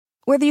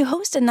Whether you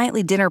host a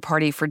nightly dinner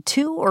party for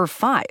 2 or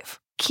 5,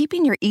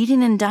 keeping your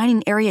eating and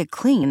dining area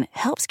clean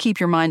helps keep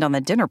your mind on the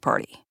dinner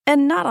party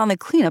and not on the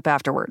cleanup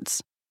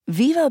afterwards.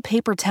 Viva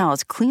paper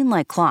towels clean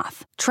like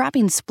cloth,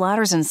 trapping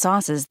splatters and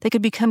sauces that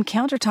could become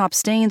countertop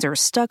stains or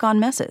stuck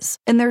on messes.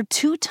 And they're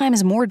 2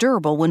 times more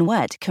durable when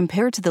wet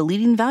compared to the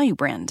leading value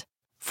brand.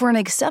 For an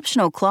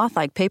exceptional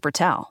cloth-like paper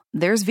towel,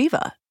 there's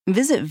Viva.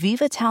 Visit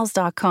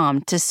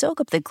vivatowels.com to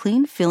soak up the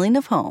clean feeling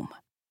of home.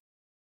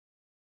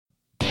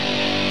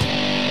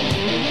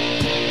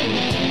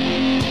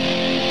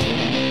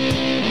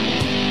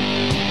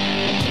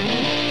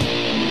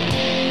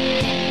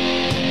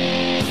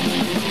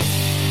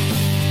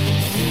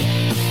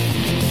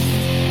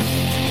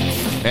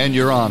 And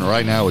you're on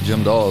right now with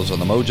Jim Dawes on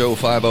the Mojo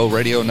 50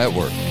 Radio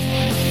Network.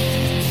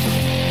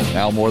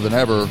 Now more than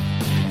ever,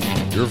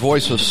 your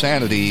voice of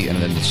sanity in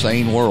an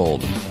insane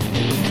world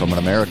from an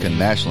American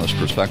nationalist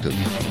perspective.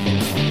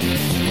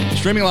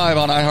 Streaming live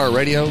on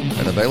iHeartRadio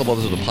and available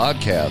as a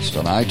podcast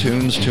on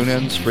iTunes,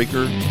 TuneIn,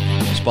 Spreaker,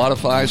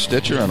 Spotify,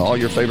 Stitcher, and all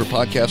your favorite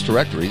podcast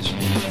directories.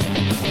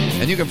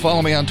 And you can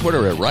follow me on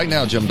Twitter at Right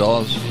Now Jim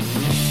Dawes.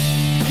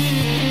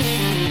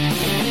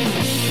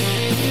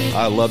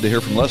 I love to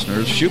hear from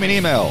listeners. Shoot me an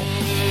email.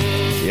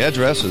 The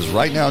address is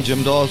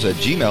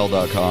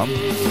rightnowjimdawes@gmail.com,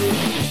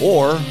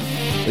 or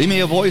leave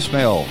me a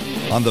voicemail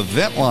on the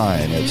vent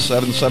line at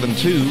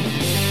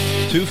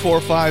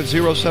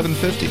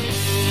 772-245-0750.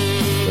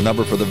 The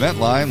number for the vent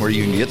line where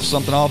you can get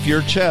something off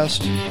your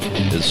chest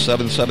is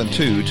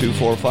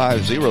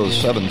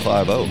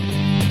 772-245-0750.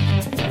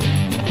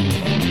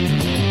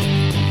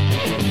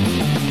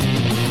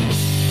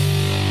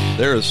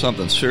 There is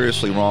something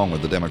seriously wrong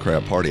with the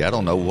Democrat Party. I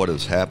don't know what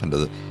has happened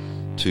to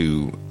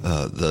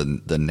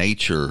the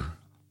nature,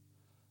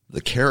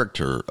 the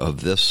character of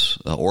this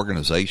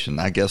organization.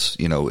 I guess,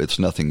 it's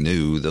nothing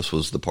new. This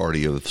was the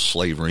party of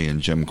slavery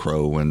and Jim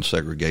Crow and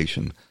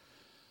segregation.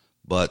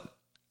 But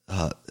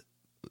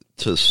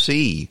to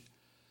see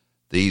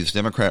these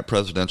Democrat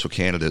presidential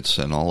candidates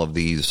and all of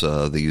these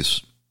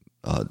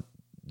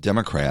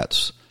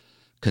Democrats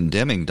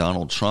condemning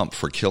Donald Trump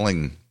for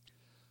killing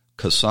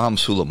Qasem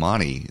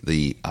Soleimani,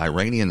 the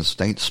Iranian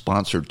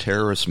state-sponsored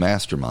terrorist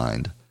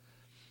mastermind,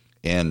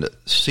 and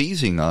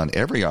seizing on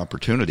every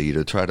opportunity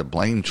to try to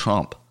blame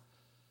Trump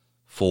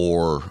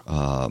for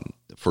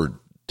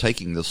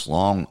taking this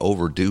long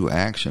overdue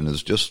action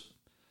is just,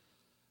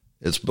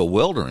 it's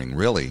bewildering,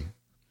 really.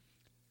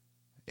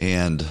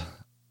 And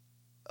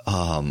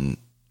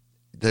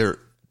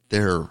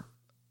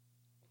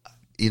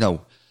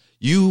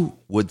you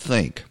would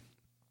think,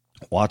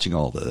 watching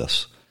all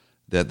this,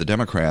 that the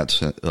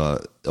Democrats'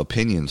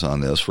 opinions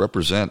on this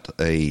represent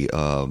a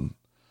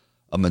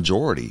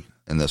majority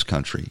in this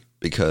country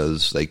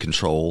because they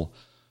control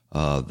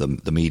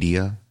the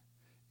media,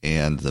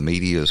 and the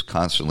media is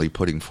constantly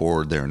putting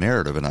forward their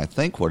narrative. And I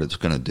think what it's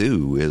going to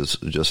do is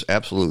just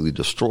absolutely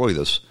destroy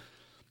this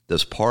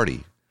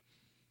party.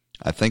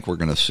 I think we're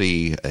going to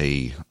see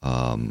a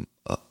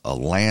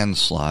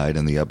landslide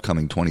in the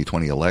upcoming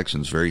 2020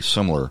 elections, very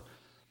similar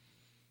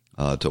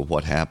to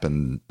what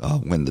happened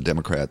when the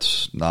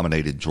Democrats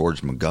nominated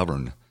George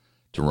McGovern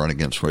to run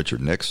against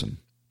Richard Nixon.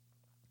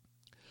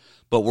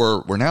 But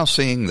we're now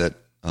seeing that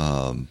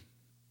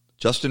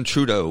Justin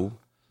Trudeau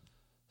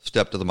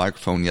stepped to the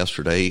microphone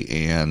yesterday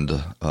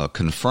and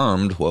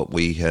confirmed what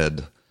we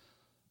had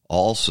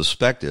all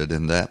suspected,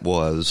 and that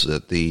was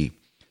that the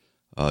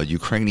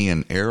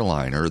Ukrainian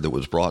airliner that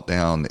was brought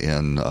down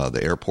in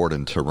the airport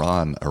in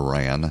Tehran,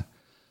 Iran,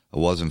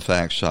 was in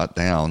fact shot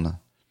down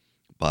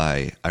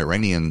by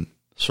Iranian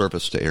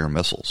surface-to-air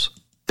missiles.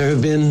 There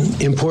have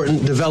been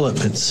important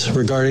developments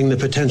regarding the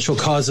potential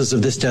causes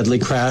of this deadly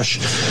crash,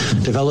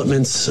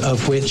 developments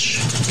of which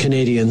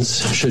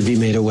Canadians should be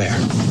made aware.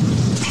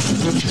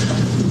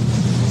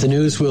 The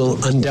news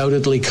will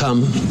undoubtedly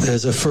come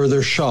as a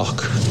further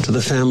shock to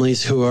the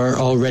families who are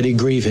already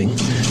grieving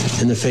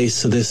in the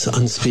face of this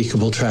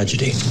unspeakable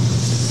tragedy.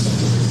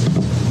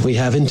 We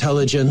have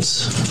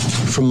intelligence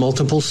from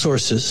multiple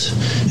sources,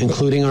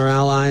 including our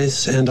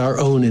allies and our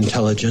own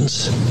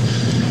intelligence.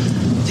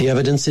 The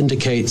evidence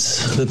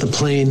indicates that the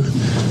plane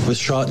was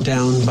shot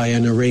down by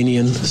an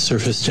Iranian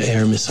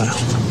surface-to-air missile.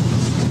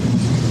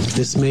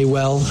 This may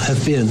well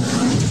have been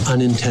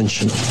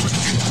unintentional.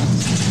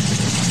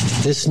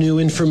 This new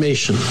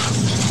information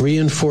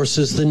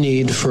reinforces the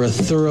need for a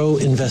thorough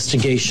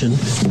investigation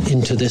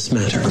into this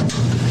matter.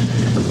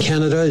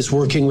 Canada is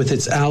working with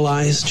its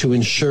allies to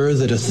ensure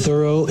that a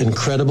thorough and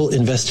credible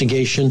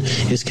investigation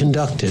is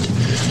conducted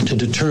to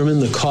determine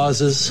the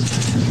causes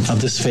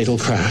of this fatal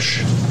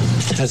crash.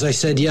 As I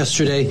said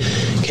yesterday,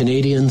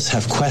 Canadians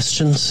have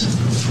questions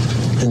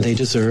and they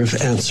deserve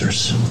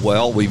answers.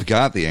 Well, we've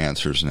got the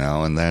answers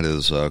now, and that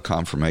is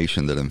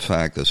confirmation that, in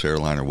fact, this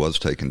airliner was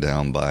taken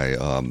down by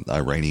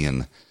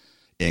Iranian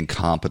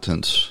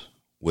incompetence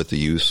with the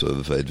use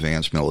of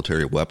advanced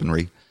military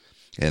weaponry.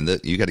 And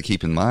that you got to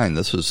keep in mind,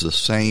 this is the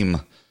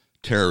same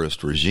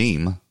terrorist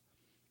regime.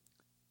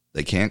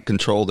 They can't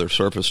control their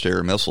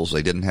surface-to-air missiles.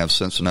 They didn't have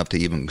sense enough to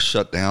even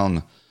shut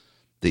down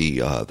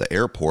the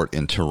airport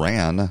in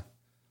Tehran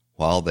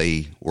while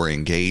they were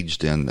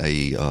engaged in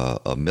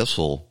a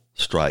missile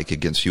strike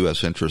against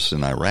U.S. interests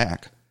in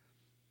Iraq.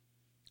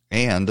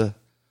 And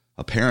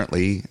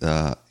apparently,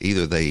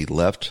 either they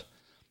left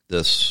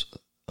this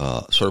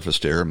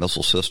surface-to-air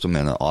missile system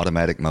in an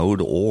automatic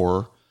mode,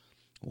 or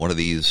one of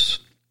these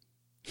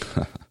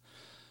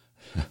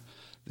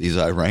these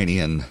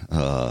Iranian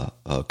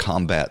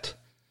combat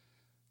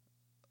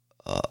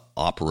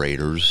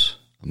operators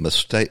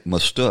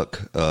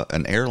mistook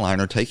an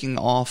airliner taking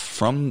off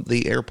from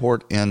the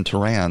airport in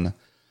Tehran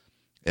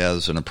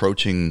as an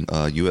approaching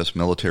U.S.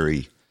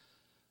 military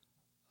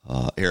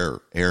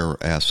air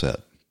asset.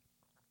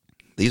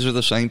 These are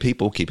the same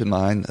people, keep in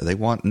mind, they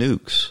want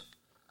nukes.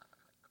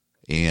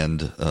 And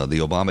the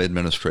Obama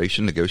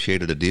administration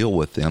negotiated a deal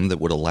with them that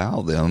would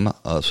allow them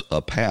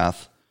a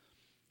path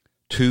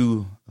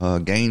to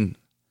gain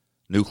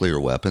nuclear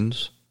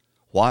weapons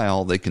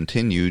while they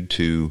continued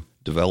to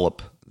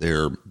develop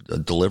their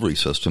delivery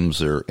systems,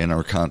 their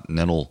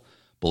intercontinental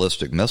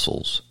ballistic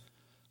missiles.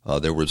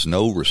 There was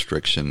no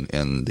restriction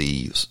in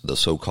the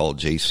so-called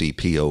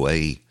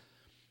JCPOA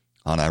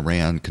on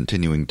Iran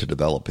continuing to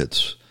develop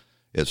its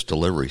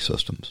delivery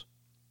systems.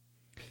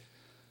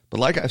 But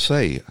like I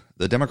say,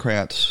 the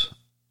Democrats,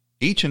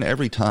 each and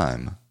every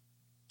time,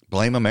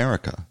 blame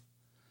America.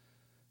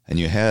 And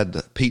you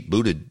had Pete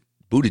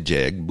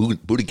Buttigieg,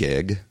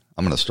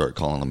 I'm going to start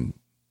calling him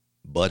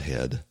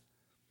Butthead.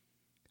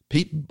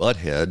 Pete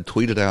Butthead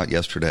tweeted out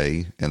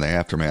yesterday in the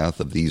aftermath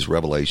of these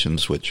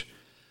revelations, which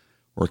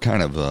were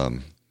kind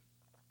of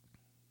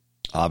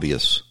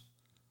obvious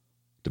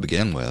to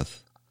begin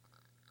with.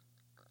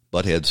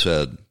 Butthead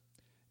said,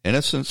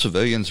 "Innocent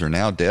civilians are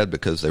now dead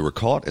because they were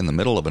caught in the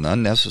middle of an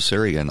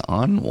unnecessary and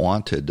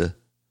unwanted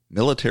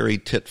military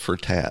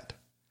tit-for-tat."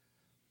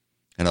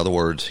 In other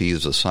words, he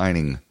is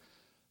assigning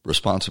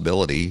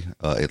responsibility,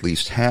 at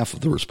least half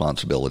of the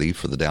responsibility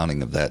for the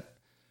downing of that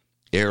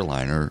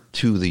airliner,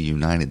 to the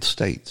United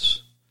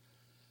States.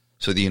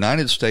 So the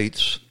United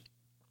States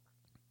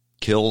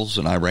kills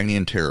an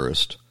Iranian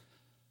terrorist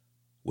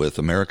with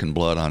American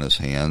blood on his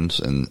hands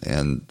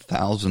and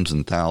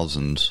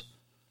thousands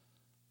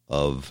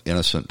of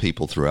innocent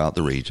people throughout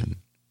the region.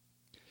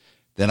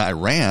 Then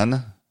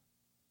Iran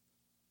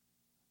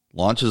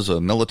launches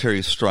a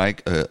military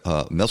strike,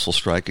 a missile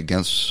strike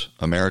against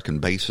American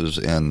bases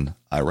in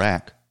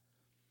Iraq.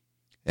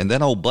 And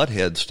then old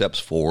Butthead steps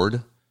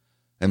forward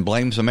and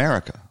blames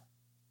America.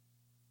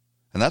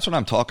 And that's what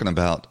I'm talking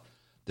about.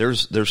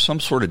 There's some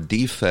sort of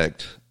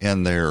defect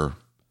in their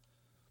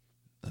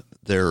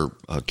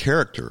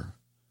character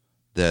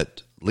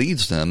that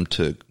leads them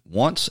to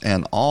once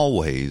and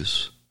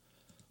always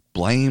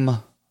blame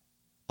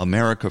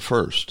America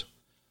first.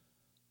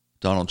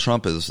 Donald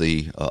Trump is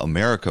the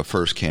America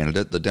First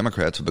candidate. The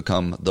Democrats have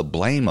become the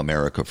blame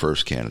America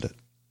First candidate.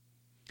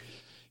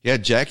 You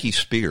had Jackie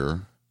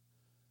Speer,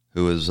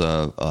 who is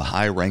a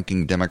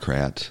high-ranking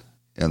Democrat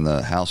in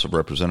the House of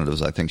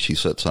Representatives. I think she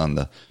sits on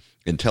the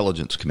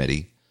Intelligence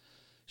Committee.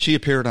 She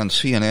appeared on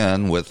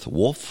CNN with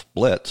Wolf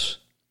Blitz,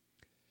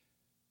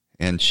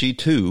 and she,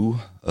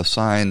 too,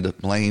 assigned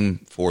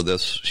blame for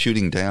this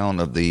shooting down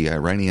of the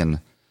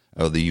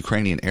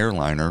Ukrainian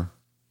airliner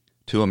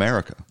to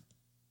America.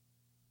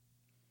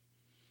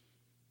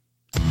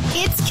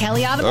 It's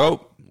Kelly Audible.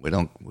 Oh, we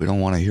don't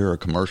want to hear a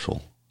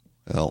commercial.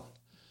 Well,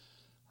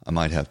 I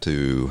might have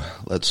to.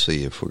 Let's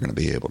see if we're going to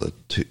be able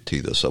to tee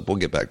this up. We'll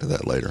get back to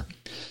that later.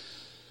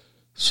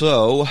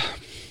 So,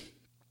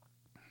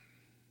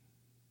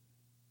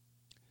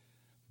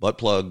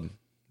 Buttplug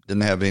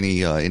didn't have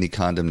any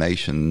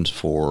condemnations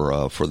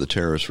for the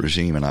terrorist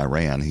regime in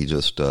Iran. He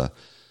just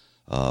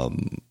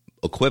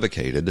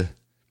equivocated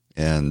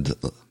and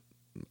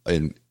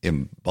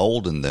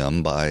emboldened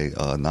them by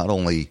not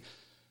only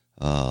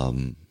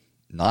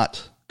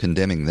not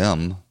condemning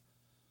them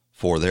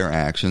for their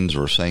actions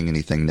or saying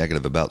anything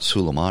negative about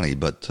Soleimani,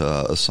 but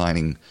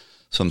assigning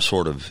some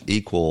sort of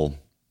equal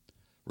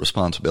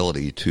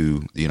responsibility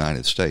to the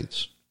United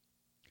States.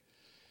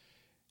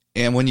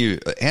 And when you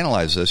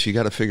analyze this, you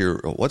got to figure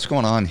what's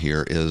going on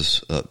here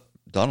is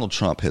Donald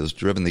Trump has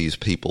driven these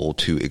people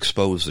to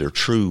expose their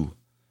true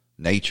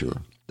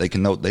nature. They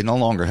no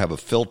longer have a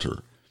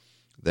filter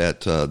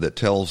that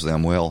tells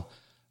them, well,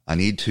 I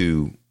need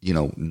to,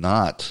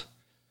 not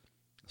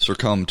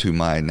succumb to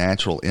my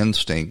natural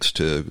instincts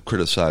to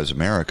criticize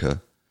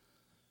America,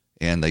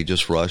 and they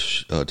just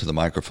rush to the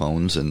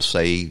microphones and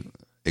say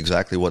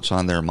exactly what's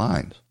on their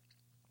mind.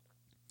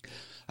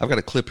 I've got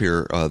a clip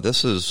here.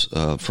 This is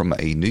from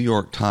a New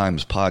York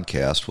Times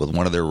podcast with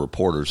one of their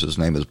reporters. His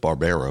name is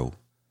Barbero.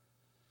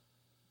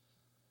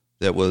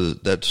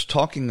 That's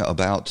talking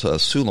about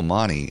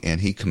Soleimani,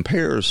 and he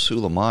compares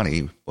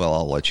Soleimani. Well,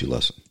 I'll let you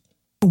listen.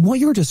 What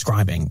you're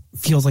describing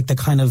feels like the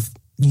kind of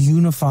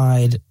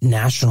unified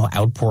national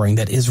outpouring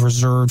that is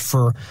reserved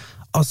for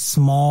a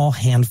small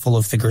handful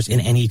of figures in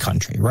any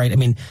country, right? I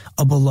mean,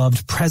 a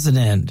beloved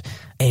president,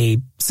 a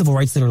civil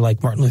rights leader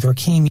like Martin Luther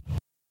King.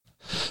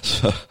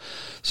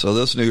 So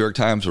this New York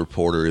Times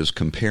reporter is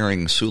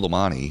comparing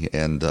Soleimani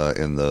and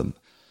the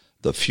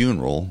the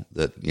funeral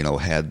that,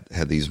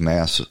 had these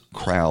mass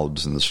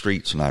crowds in the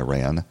streets in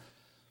Iran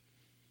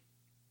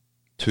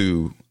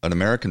to an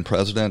American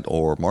president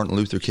or Martin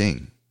Luther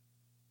King.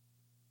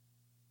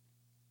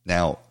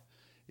 Now,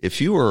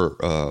 if you were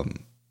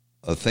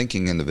a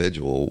thinking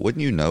individual,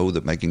 wouldn't you know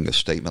that making a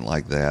statement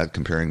like that,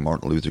 comparing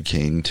Martin Luther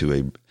King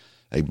to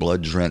a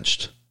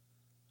blood-drenched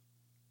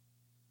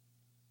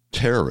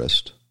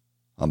terrorist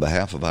on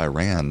behalf of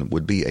Iran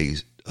would be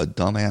a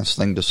dumbass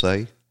thing to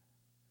say?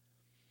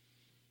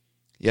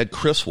 You had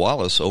Chris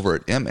Wallace over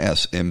at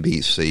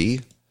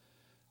MSNBC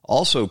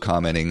also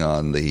commenting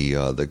on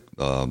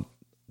the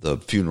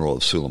funeral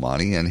of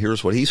Soleimani, and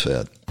here's what he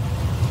said.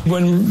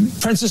 When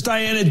Princess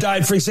Diana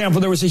died, for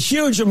example, there was a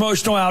huge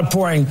emotional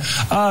outpouring.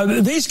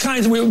 These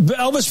kinds of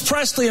Elvis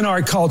Presley in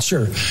our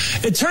culture.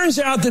 It turns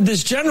out that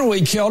this general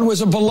we killed was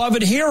a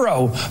beloved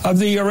hero of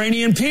the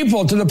Iranian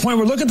people, to the point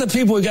where look at the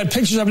people we got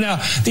pictures of now.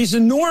 These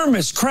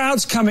enormous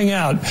crowds coming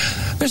out.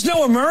 There's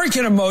no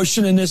American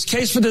emotion in this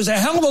case, but there's a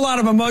hell of a lot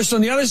of emotion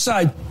on the other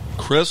side.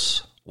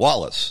 Chris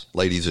Wallace,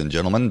 ladies and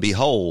gentlemen,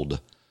 behold,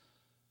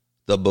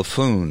 the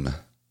buffoon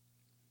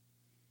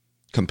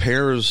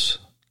compares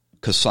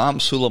Qasem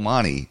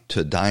Soleimani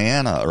to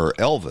Diana or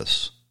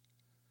Elvis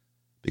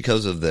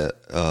because of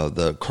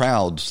the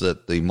crowds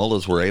that the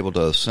mullahs were able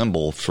to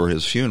assemble for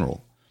his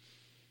funeral.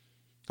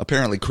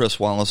 Apparently, Chris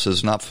Wallace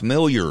is not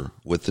familiar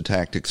with the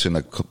tactics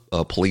in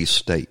a police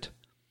state.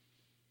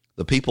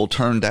 The people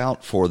turned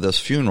out for this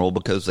funeral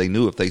because they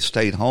knew if they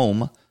stayed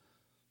home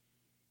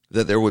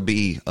that there would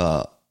be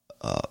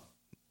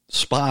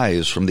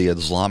spies from the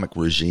Islamic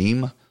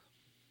regime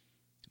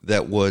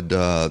that would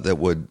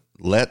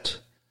let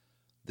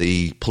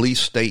the police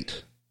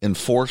state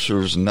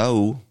enforcers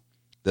know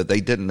that they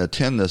didn't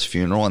attend this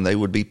funeral and they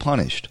would be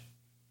punished.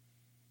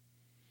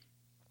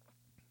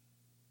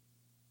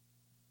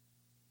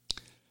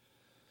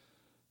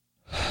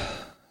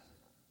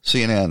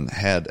 CNN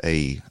had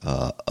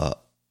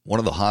one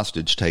of the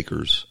hostage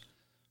takers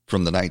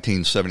from the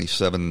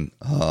 1977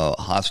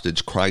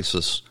 hostage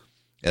crisis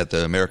at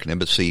the American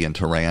Embassy in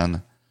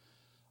Tehran.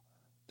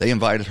 They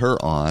invited her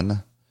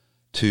on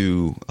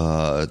to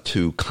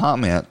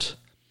comment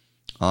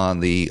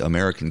on the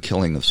American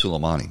killing of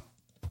Soleimani.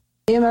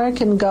 The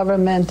American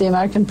government, the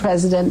American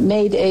president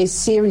made a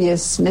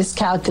serious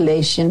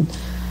miscalculation.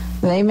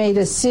 They made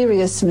a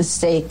serious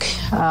mistake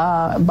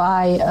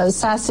by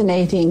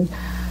assassinating,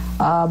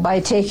 by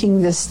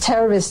taking this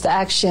terrorist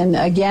action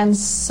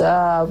against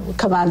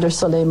Commander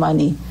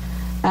Soleimani.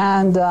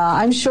 And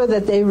I'm sure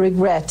that they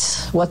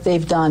regret what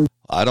they've done.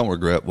 I don't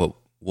regret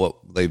what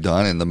they've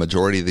done, and the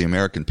majority of the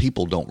American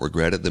people don't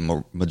regret it.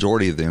 The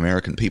majority of the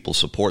American people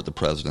support the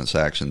president's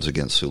actions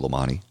against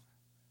Soleimani.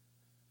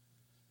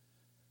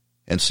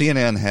 And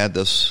CNN had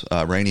this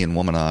Iranian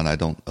woman on.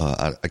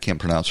 I can't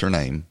pronounce her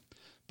name,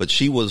 but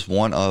she was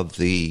one of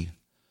the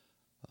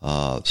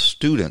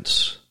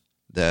students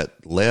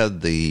that led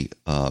the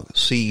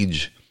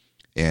siege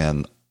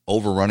and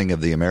overrunning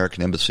of the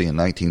American Embassy in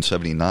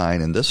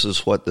 1979. And this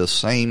is what this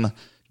same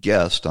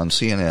guest on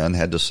CNN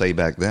had to say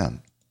back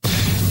then.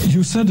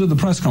 You said at the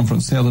press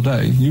conference the other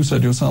day, you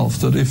said yourself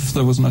that if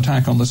there was an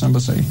attack on this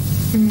embassy,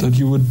 that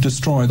you would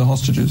destroy the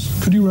hostages.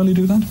 Could you really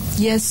do that?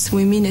 Yes,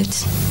 we mean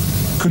it.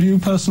 Could you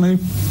personally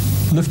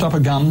lift up a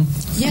gun,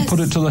 yes, put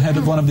it to the head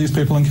of one of these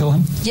people and kill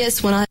him?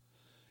 Yes,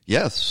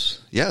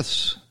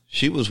 Yes.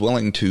 She was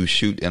willing to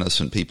shoot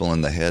innocent people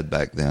in the head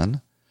back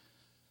then.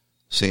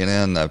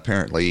 CNN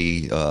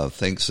apparently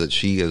thinks that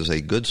she is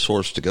a good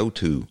source to go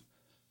to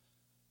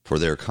for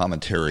their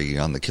commentary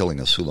on the killing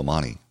of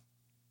Soleimani.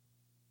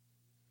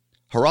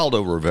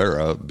 Geraldo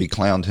Rivera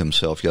beclowned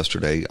himself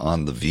yesterday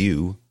on The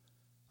View.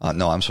 On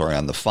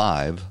The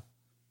Five.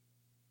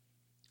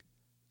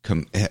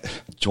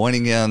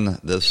 Joining in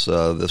this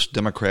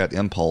Democrat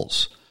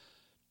impulse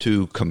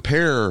to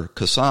compare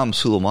Qasem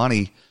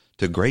Soleimani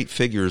to great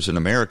figures in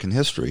American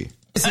history.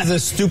 This is a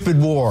stupid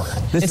war.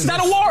 It's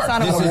not a war.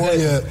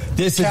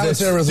 This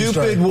is a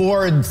stupid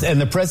war, and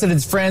the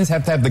president's friends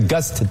have to have the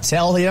guts to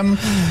tell him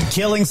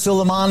killing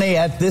Soleimani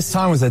at this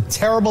time was a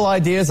terrible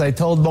idea, as I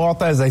told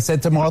Martha, as I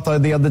said to Martha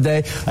the other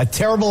day, a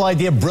terrible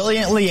idea,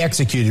 brilliantly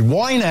executed.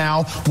 Why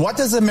now? What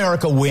does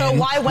America win? So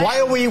why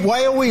are we,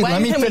 let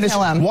me finish.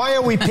 Why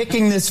are we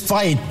picking this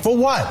fight? For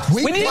what?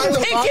 We didn't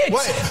pick it.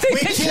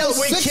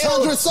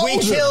 We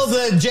killed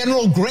the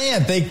General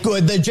Grant,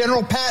 the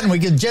General Patton, we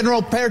killed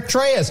General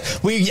Petraeus.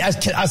 We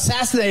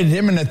assassinated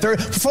him in the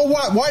third. For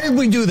what? Why did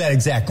we do that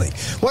exactly?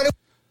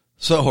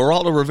 So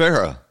Geraldo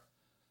Rivera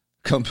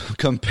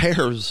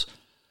compares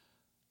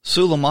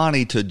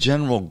Soleimani to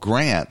General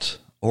Grant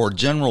or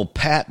General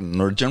Patton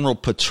or General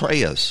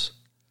Petraeus.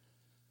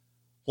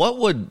 What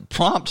would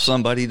prompt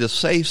somebody to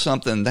say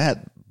something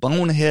that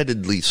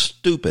boneheadedly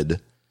stupid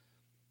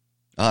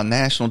on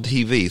national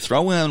TV?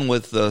 Throw in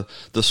with the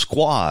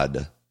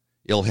squad.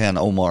 Ilhan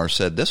Omar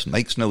said, "This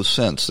makes no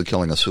sense, the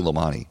killing of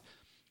Soleimani."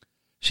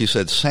 She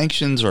said,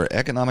 "Sanctions are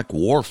economic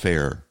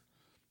warfare.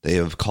 They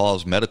have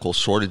caused medical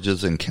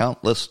shortages and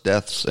countless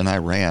deaths in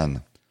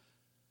Iran."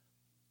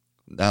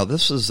 Now,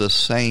 this is the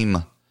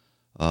same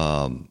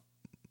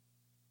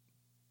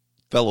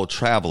fellow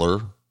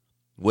traveler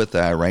with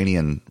the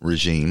Iranian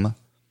regime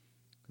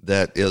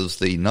that is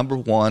the number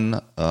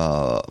one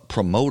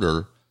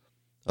promoter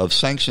of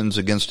sanctions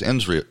against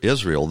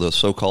Israel, the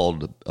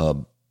so-called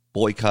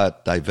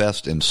boycott,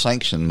 divest, and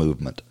sanction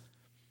movement.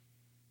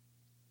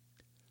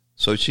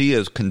 So she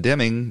is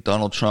condemning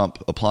Donald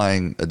Trump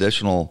applying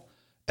additional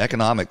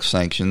economic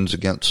sanctions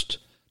against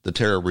the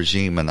terror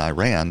regime in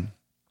Iran,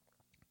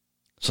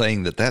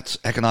 saying that that's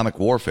economic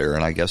warfare,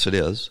 and I guess it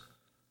is.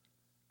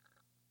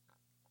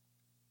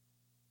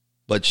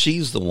 But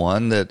she's the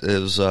one that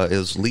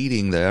is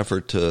leading the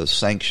effort to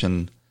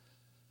sanction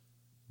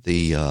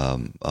the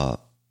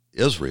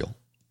Israel.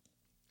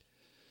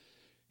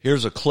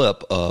 Here's a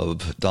clip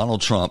of Donald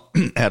Trump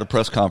at a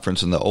press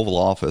conference in the Oval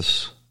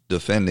Office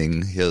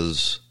defending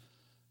his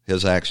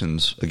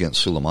actions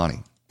against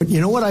Soleimani.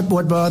 You know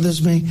what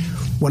bothers me?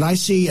 When I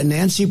see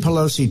Nancy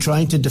Pelosi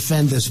trying to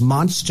defend this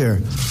monster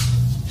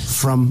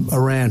from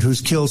Iran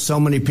who's killed so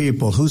many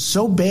people, who's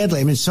so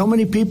badly, I mean, so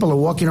many people are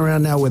walking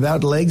around now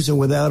without legs and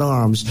without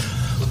arms,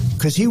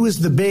 because he was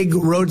the big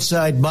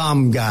roadside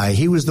bomb guy.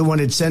 He was the one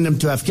who'd send them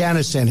to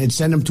Afghanistan, he'd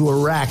send them to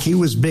Iraq. He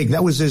was big.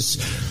 That was his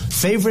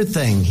favorite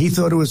thing. He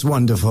thought it was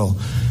wonderful.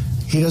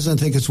 He doesn't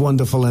think it's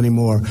wonderful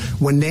anymore.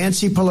 When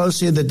Nancy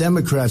Pelosi and the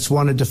Democrats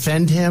want to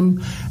defend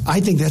him,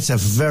 I think that's a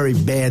very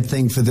bad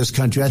thing for this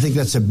country. I think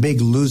that's a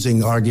big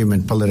losing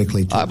argument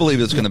politically, too. I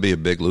believe it's going to be a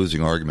big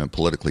losing argument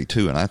politically,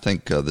 too. And I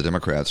think the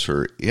Democrats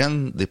are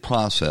in the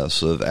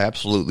process of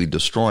absolutely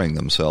destroying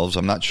themselves.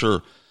 I'm not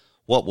sure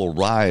what will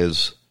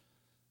rise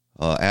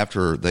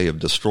after they have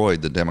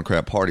destroyed the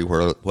Democrat Party,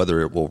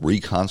 whether it will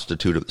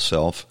reconstitute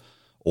itself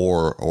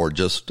or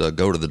just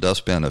go to the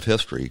dustbin of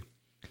history.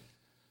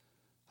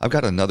 I've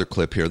got another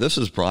clip here. This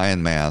is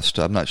Brian Mast.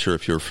 I'm not sure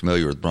if you're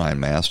familiar with Brian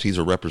Mast. He's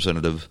a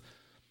representative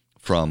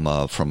from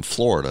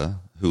Florida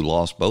who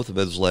lost both of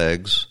his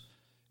legs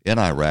in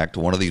Iraq to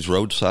one of these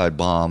roadside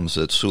bombs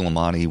that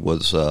Soleimani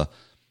was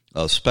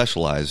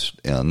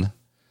specialized in.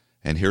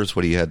 And here's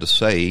what he had to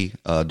say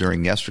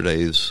during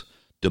yesterday's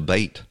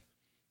debate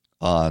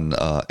in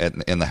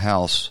the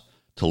House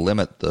to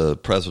limit the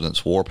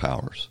president's war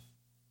powers.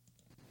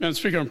 Madam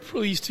Speaker, I'm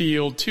pleased to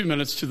yield 2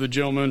 minutes to the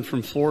gentleman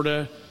from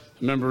Florida,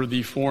 a member of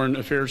the Foreign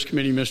Affairs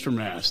Committee, Mr.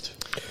 Mast.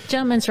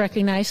 Gentleman's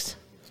recognized.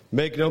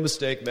 Make no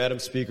mistake, Madam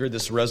Speaker,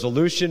 this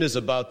resolution is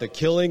about the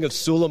killing of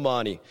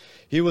Soleimani.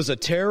 He was a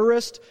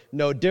terrorist,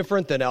 no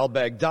different than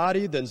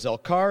al-Baghdadi, than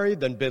Zalkari,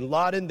 than bin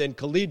Laden, than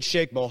Khalid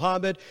Sheikh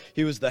Mohammed.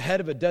 He was the head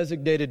of a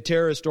designated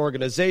terrorist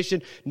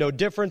organization, no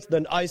different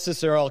than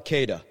ISIS or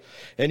al-Qaeda.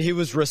 And he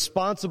was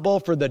responsible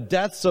for the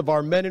deaths of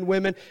our men and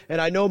women. And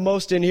I know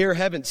most in here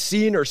haven't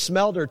seen or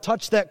smelled or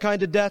touched that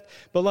kind of death,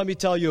 but let me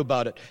tell you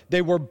about it.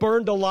 They were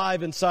burned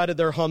alive inside of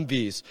their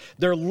Humvees.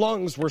 Their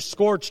lungs were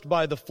scorched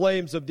by the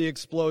flames of the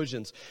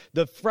explosions.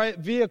 The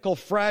vehicle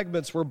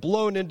fragments were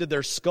blown into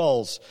their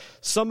skulls.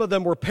 Some of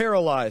them were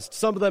paralyzed.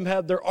 Some of them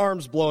had their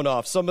arms blown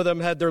off. Some of them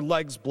had their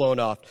legs blown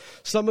off.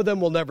 Some of them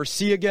will never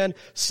see again.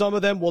 Some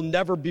of them will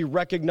never be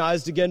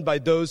recognized again by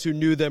those who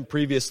knew them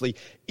previously.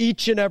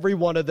 Each and every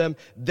one of them,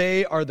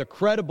 they are the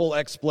credible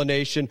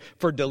explanation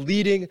for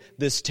deleting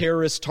this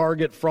terrorist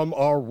target from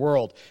our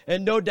world.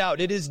 And no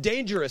doubt, it is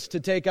dangerous to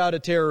take out a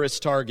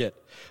terrorist target.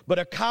 But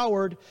a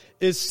coward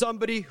is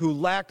somebody who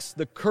lacks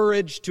the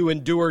courage to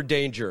endure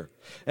danger.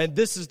 And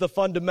this is the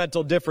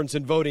fundamental difference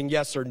in voting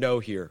yes or no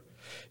here.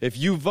 If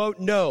you vote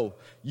no,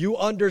 you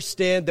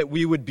understand that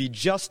we would be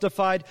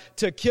justified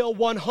to kill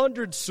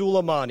 100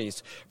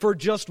 Soleimanis for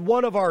just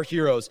one of our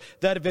heroes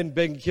that have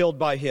been killed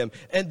by him,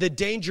 and the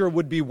danger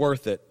would be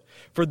worth it.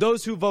 For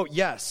those who vote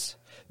yes,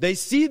 they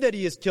see that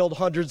he has killed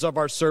hundreds of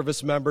our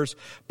service members,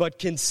 but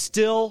can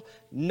still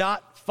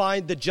not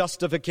find the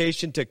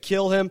justification to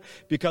kill him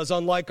because,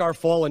 unlike our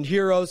fallen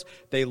heroes,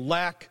 they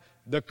lack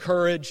the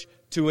courage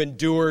to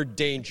endure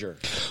danger.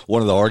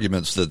 One of the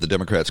arguments that the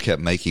Democrats kept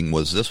making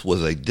was this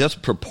was a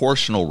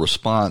disproportional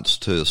response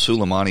to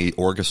Soleimani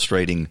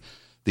orchestrating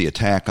the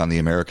attack on the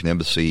American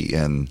embassy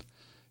in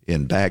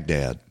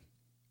Baghdad.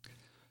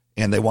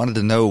 And they wanted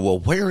to know, well,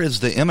 where is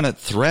the imminent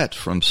threat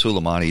from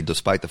Soleimani,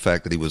 despite the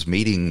fact that he was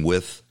meeting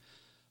with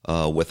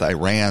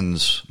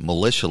Iran's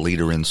militia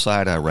leader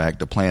inside Iraq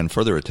to plan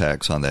further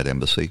attacks on that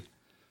embassy?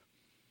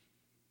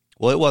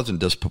 Well, it wasn't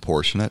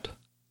disproportionate.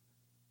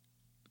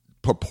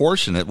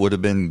 Proportionate would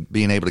have been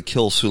being able to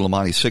kill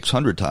Soleimani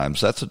 600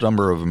 times. That's the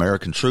number of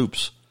American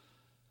troops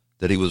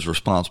that he was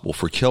responsible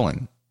for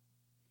killing.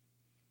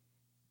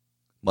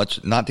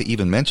 Much, not to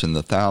even mention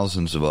the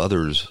thousands of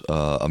others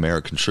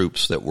American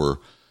troops that were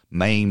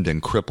maimed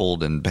and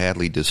crippled and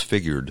badly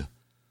disfigured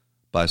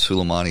by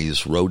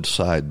Soleimani's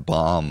roadside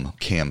bomb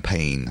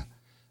campaign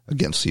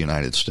against the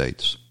United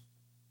States.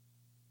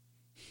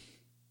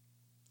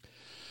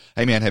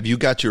 Hey, man, have you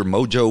got your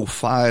Mojo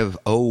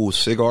 5-0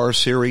 cigar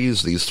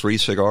series? These 3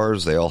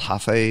 cigars, the El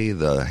Jefe,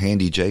 the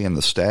Handy J, and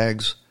the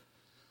Stags.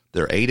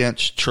 They're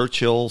 8-inch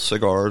Churchill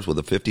cigars with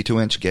a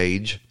 52-inch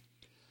gauge.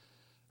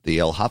 The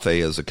El Jefe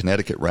is a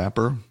Connecticut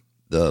wrapper.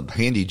 The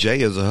Handy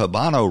J is a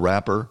Habano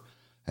wrapper.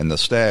 And the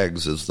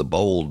Stags is the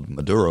bold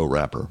Maduro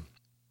wrapper.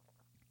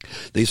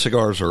 These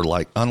cigars are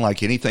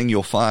unlike anything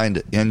you'll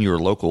find in your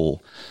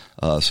local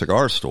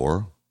cigar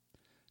store.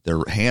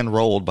 They're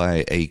hand-rolled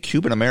by a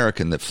Cuban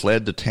American that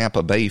fled to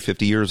Tampa Bay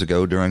 50 years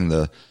ago during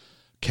the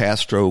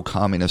Castro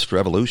Communist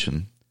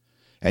Revolution.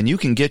 And you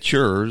can get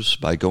yours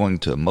by going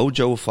to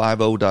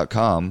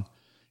mojo50.com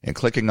and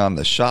clicking on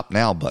the Shop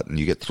Now button.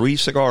 You get 3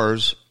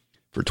 cigars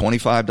for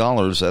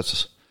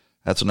 $25.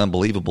 That's an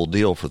unbelievable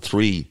deal for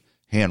 3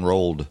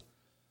 hand-rolled,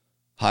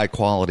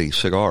 high-quality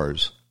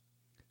cigars.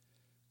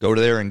 Go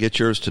there and get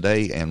yours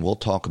today, and we'll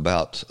talk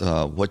about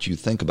what you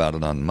think about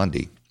it on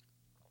Monday.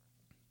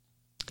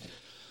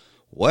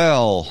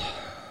 Well,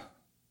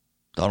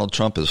 Donald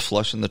Trump is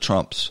flushing the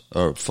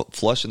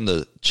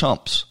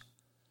chumps.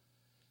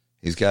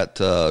 He's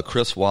got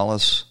Chris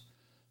Wallace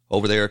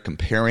over there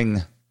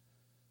comparing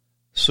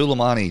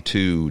Soleimani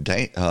to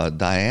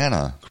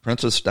Diana,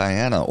 Princess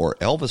Diana, or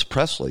Elvis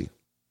Presley.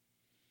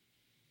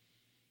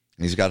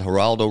 He's got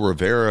Geraldo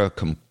Rivera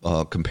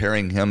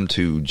comparing him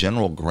to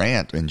General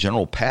Grant and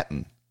General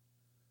Patton.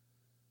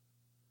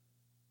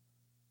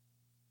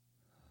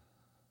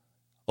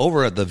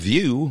 Over at The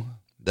View,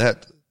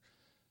 that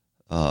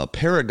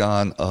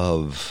paragon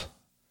of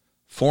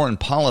foreign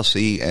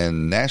policy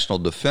and national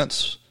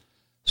defense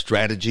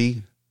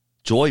strategy,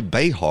 Joy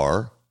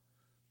Behar,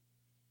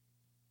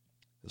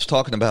 is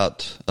talking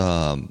about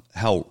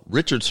how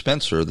Richard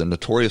Spencer, the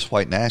notorious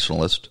white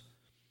nationalist,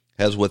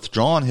 has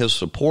withdrawn his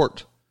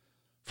support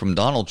from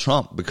Donald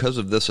Trump because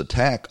of this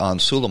attack on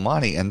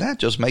Soleimani, and that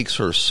just makes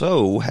her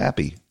so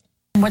happy.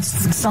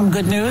 What's some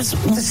good news?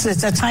 This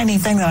is a tiny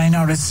thing that I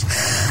noticed.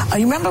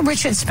 You remember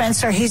Richard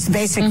Spencer? He's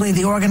basically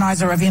the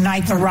organizer of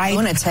Unite the Right,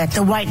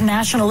 the white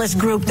nationalist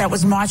group that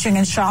was marching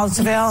in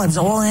Charlottesville. It was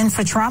all in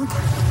for Trump.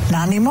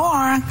 Not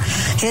anymore.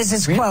 Here's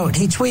his quote.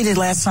 He tweeted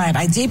last night,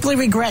 "I deeply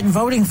regret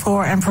voting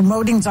for and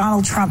promoting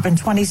Donald Trump in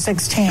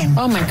 2016.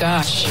 Oh, my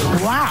gosh.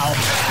 Wow.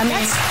 I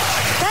mean,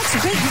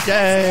 that's big.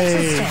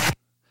 Yay.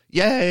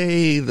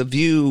 Yay, The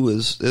View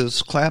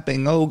is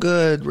clapping. Oh,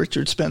 good.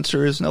 Richard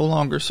Spencer is no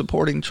longer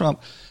supporting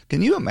Trump.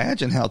 Can you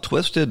imagine how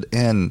twisted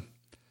and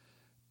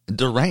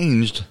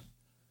deranged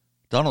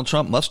Donald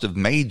Trump must have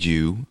made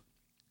you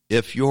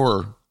if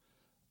you're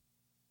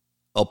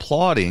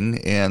applauding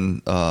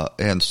and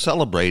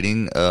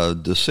celebrating a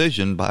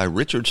decision by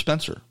Richard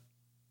Spencer?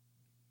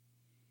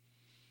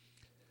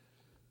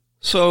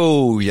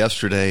 So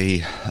yesterday,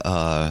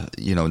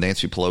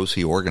 Nancy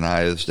Pelosi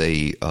organized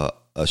a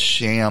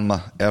sham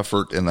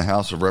effort in the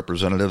House of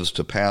Representatives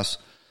to pass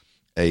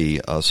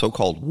a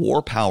so-called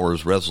war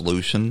powers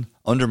resolution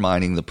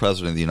undermining the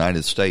President of the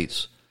United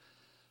States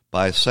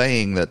by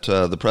saying that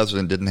the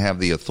President didn't have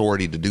the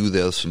authority to do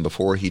this, and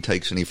before he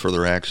takes any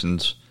further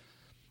actions,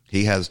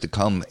 he has to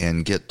come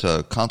and get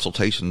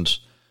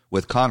consultations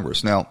with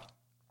Congress. Now,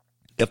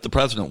 if the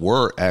President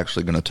were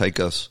actually going to take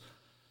us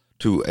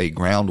to a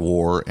ground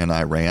war in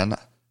Iran,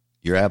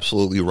 you're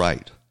absolutely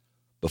right.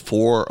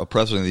 Before a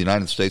president of the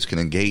United States can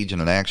engage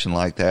in an action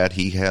like that,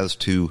 he has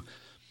to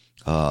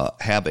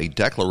have a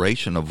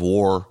declaration of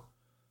war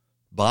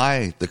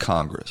by the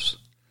Congress.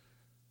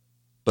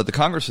 But the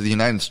Congress of the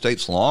United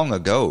States long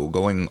ago,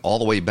 going all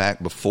the way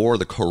back before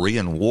the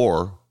Korean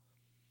War,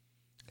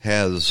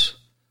 has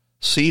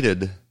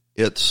ceded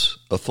its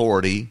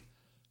authority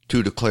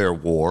to declare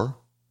war.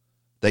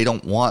 They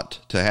don't want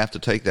to have to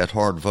take that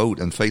hard vote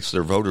and face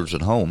their voters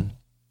at home.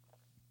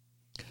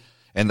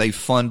 And they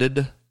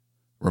funded...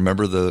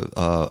 Remember,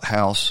 the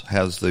House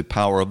has the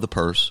power of the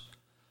purse.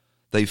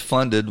 They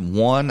funded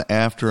one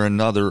after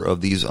another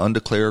of these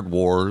undeclared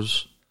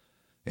wars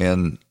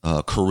in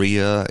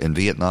Korea and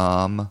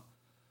Vietnam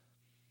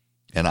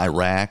and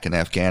Iraq and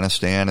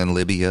Afghanistan and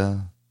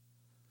Libya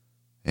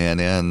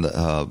and in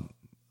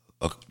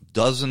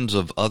dozens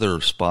of other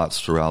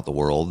spots throughout the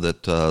world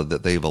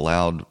that they've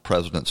allowed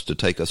presidents to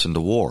take us into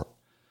war.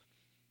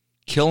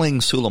 Killing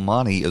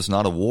Soleimani is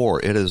not a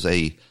war. It is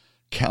a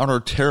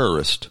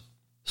counter-terrorist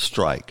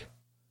strike.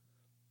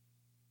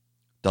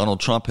 Donald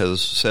Trump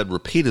has said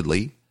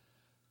repeatedly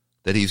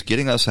that he's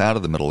getting us out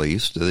of the Middle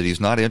East, that he's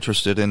not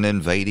interested in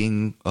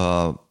invading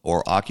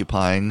or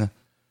occupying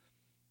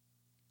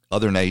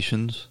other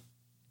nations,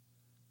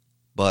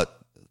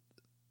 but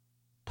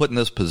put in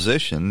this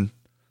position,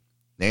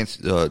 they've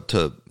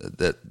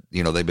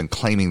been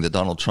claiming that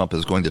Donald Trump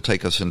is going to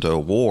take us into a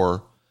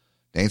war.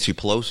 Nancy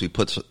Pelosi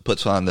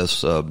puts on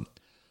this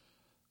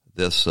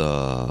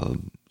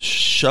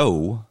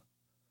show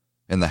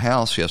in the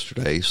House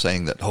yesterday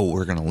saying that,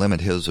 we're going to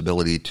limit his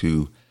ability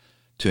to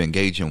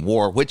engage in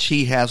war, which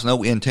he has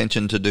no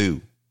intention to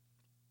do.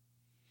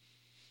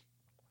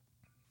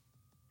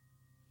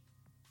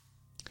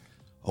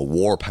 A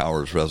war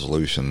powers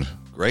resolution.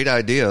 Great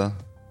idea.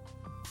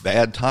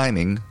 Bad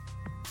timing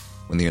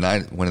when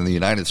the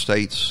United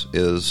States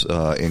is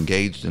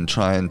engaged in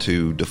trying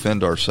to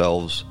defend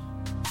ourselves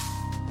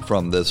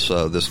from this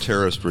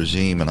terrorist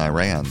regime in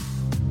Iran.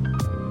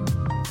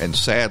 And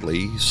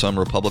sadly, some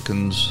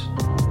Republicans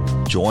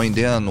joined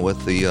in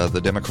with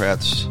the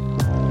Democrats'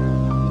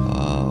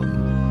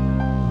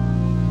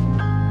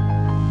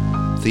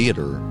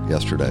 theater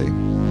yesterday.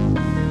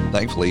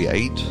 Thankfully,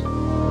 8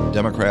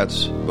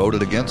 Democrats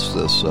voted against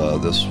this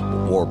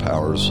War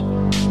Powers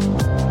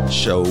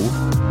show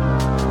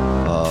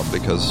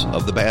because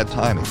of the bad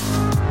timing.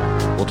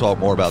 We'll talk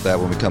more about that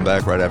when we come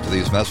back right after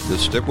these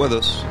messages. Stick with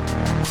us.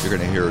 You're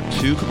going to hear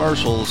 2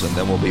 commercials, and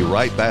then we'll be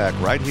right back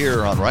right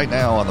here on Right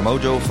Now on the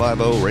Mojo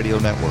 50 Radio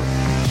Network.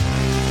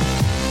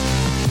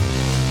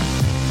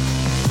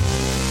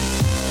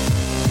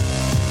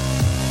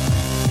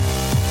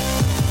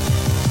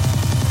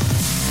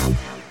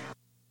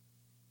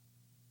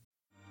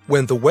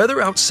 When the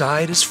weather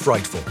outside is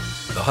frightful,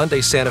 the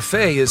Hyundai Santa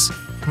Fe is,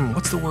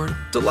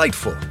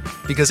 delightful.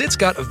 Because it's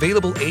got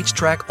available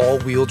H-Track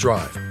all-wheel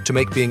drive to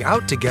make being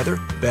out together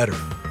better.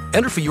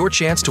 Enter for your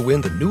chance to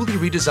win the newly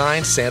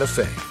redesigned Santa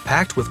Fe,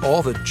 packed with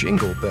all the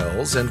jingle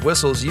bells and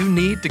whistles you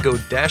need to go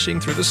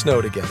dashing through the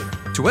snow together.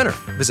 To enter,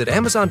 visit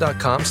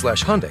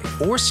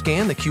Amazon.com/Hyundai or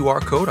scan the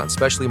QR code on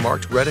specially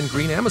marked red and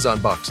green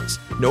Amazon boxes.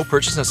 No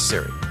purchase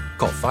necessary.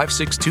 Call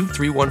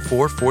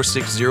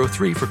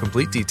 562-314-4603 for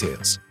complete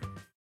details.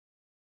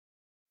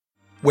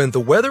 When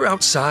the weather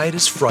outside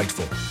is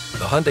frightful,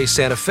 the Hyundai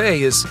Santa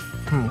Fe is,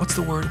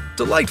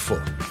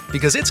 delightful.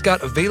 Because it's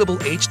got available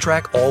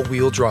H-Track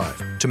all-wheel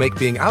drive to make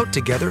being out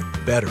together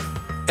better.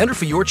 Enter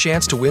for your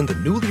chance to win the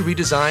newly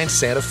redesigned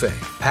Santa Fe,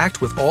 packed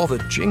with all the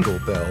jingle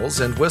bells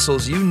and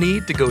whistles you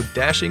need to go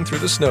dashing through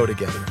the snow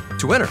together.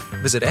 To enter,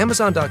 visit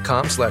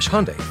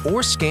Amazon.com/Hyundai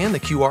or scan the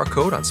QR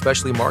code on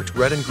specially marked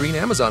red and green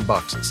Amazon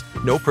boxes.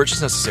 No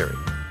purchase necessary.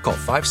 Call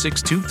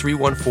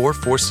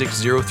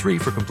 562-314-4603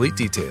 for complete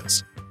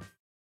details.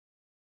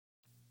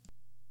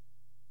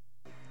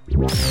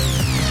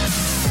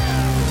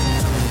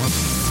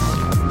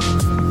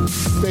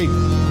 Mistake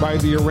by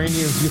the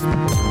Iranians.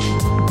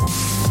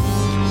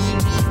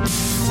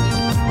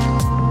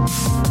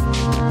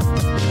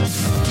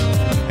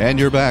 And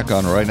you're back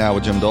on Right Now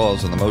with Jim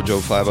Dawes on the Mojo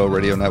 50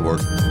 Radio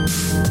Network.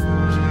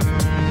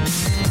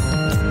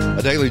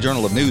 A daily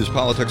journal of news,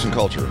 politics, and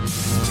culture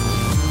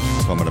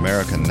from an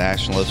American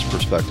nationalist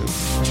perspective.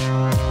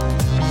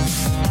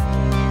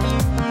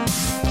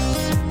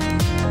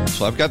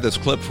 So I've got this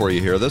clip for you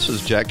here. This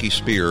is Jackie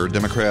Spear,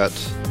 Democrat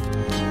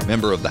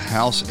member of the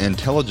House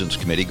Intelligence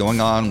Committee,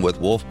 going on with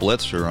Wolf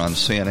Blitzer on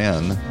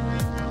CNN,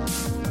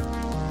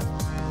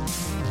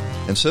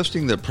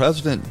 insisting that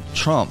President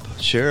Trump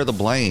share the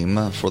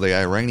blame for the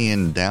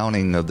Iranian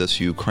downing of this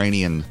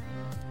Ukrainian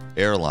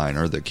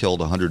airliner that killed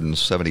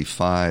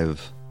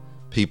 175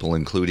 people,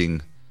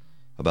 including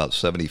about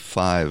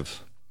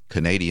 75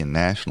 Canadian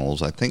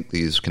nationals. I think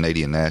these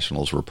Canadian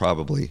nationals were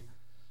probably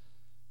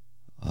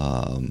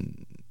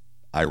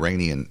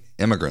Iranian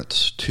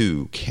immigrants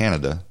to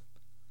Canada.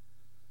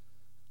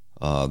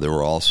 There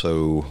were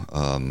also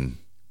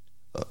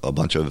a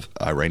bunch of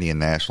Iranian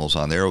nationals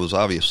on there. It was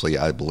obviously,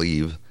 I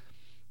believe,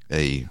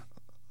 an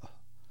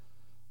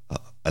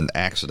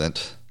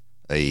accident,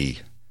 a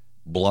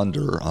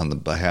blunder on the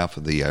behalf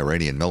of the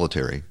Iranian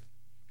military.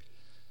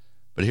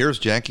 But here's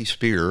Jackie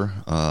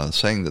Spear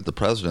saying that the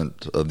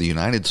President of the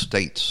United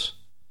States,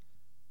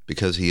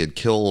 because he had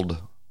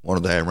killed one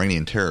of the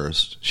Iranian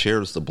terrorists,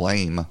 shares the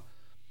blame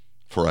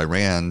for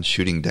Iran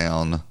shooting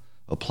down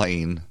a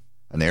plane,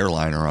 an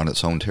airliner on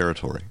its own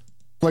territory.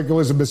 Like it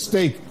was a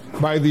mistake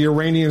by the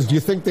Iranians. Do you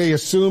think they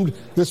assumed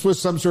this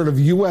was some sort of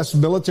U.S.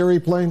 military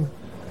plane?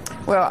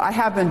 Well, I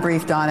have been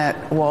briefed on it,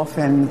 Wolf,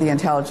 in the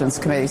Intelligence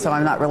Committee, so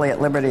I'm not really at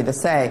liberty to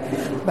say.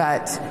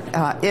 But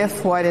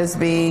if what is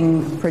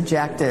being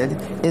projected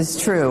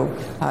is true,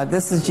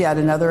 this is yet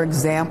another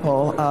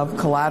example of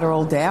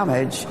collateral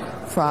damage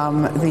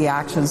from the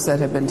actions that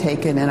have been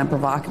taken in a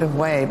provocative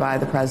way by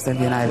the President of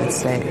the United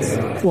States.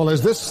 Well,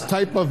 is this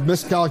type of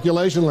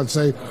miscalculation, let's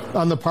say,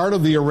 on the part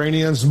of the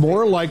Iranians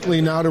more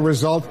likely now to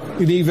result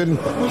in even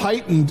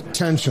heightened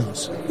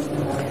tensions?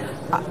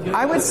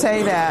 I would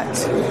say that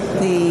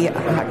the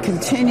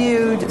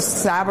continued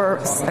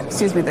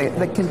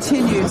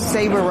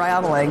saber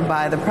rattling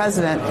by the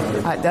president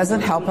doesn't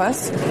help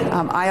us.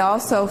 I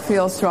also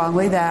feel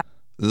strongly that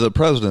the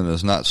president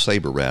is not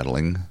saber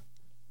rattling.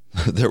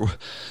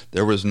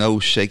 There was no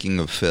shaking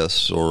of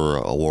fists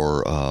or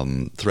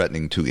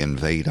threatening to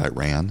invade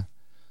Iran.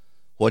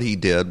 What he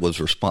did was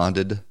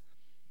responded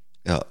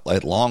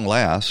at long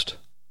last,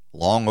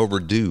 long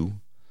overdue,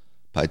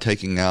 by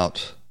taking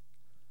out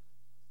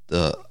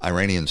the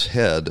Iranians'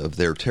 head of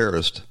their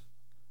terrorist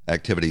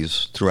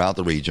activities throughout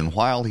the region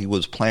while he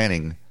was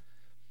planning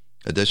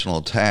additional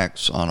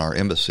attacks on our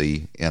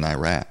embassy in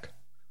Iraq.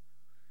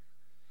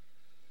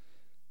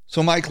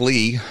 So Mike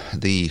Lee,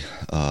 the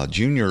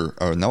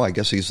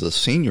he's the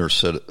senior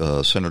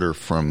senator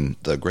from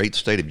the great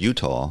state of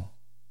Utah,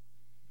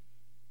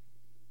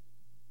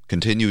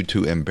 continued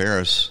to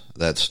embarrass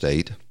that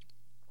state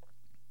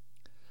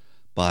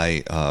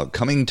by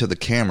stepping to the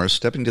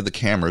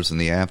cameras in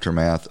the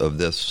aftermath of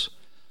this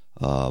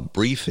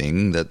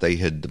briefing that they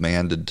had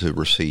demanded to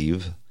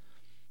receive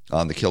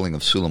on the killing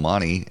of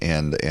Soleimani,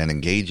 and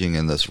engaging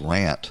in this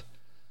rant,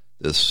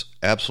 this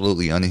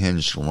absolutely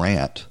unhinged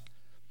rant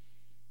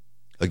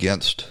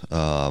against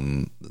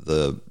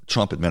the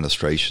Trump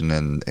administration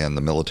and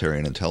the military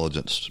and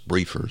intelligence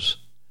briefers.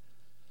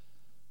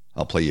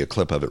 I'll play you a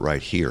clip of it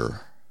right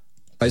here.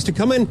 Is to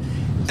come in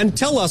and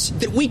tell us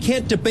that we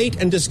can't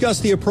debate and discuss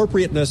the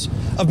appropriateness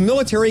of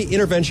military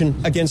intervention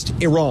against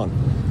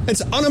Iran.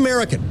 It's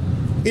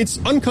un-American, it's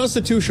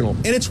unconstitutional,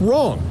 and it's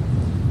wrong.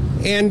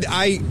 And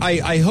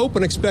I hope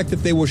and expect that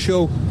they will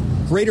show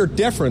greater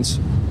deference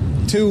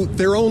to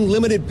their own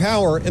limited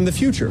power in the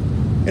future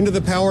and to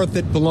the power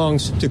that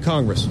belongs to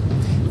Congress.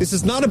 This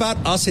is not about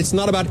us. It's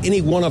not about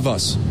any one of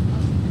us.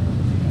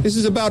 This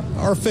is about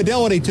our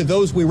fidelity to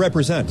those we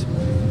represent.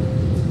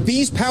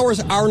 These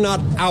powers are not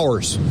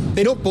ours.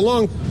 They don't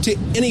belong to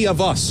any of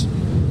us.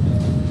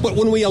 But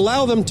when we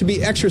allow them to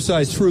be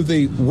exercised through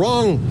the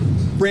wrong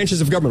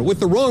branches of government, with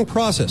the wrong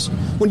process,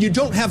 when you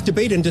don't have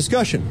debate and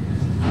discussion,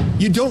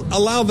 you don't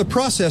allow the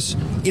process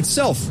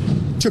itself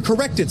to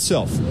correct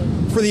itself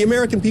for the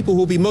American people who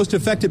will be most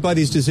affected by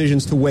these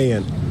decisions to weigh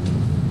in.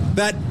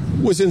 That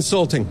was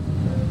insulting.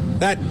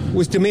 That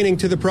was demeaning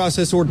to the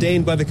process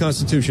ordained by the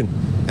Constitution.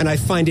 And I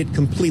find it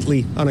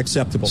completely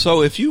unacceptable.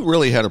 So if you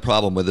really had a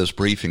problem with this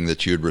briefing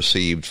that you had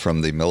received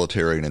from the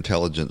military and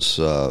intelligence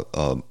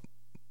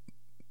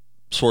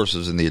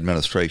sources in the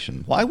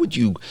administration, why would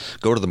you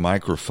go to the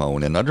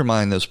microphone and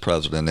undermine this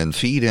president and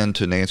feed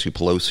into Nancy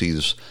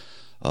Pelosi's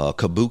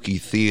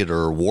kabuki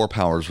theater war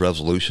powers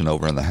resolution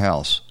over in the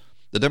House?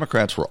 The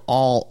Democrats were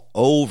all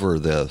over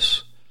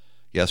this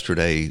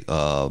yesterday,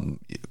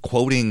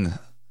 quoting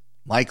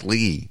Mike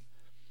Lee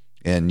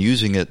and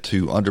using it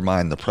to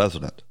undermine the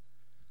president.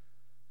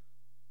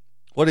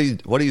 What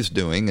he's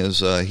doing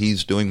is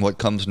he's doing what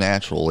comes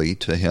naturally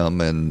to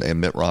him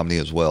and Mitt Romney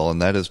as well,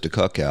 and that is to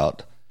cuck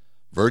out,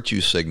 virtue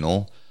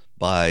signal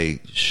by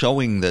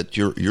showing that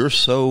you're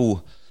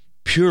so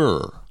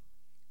pure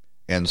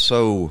and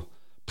so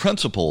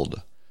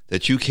principled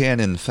that you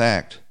can, in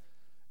fact,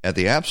 at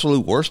the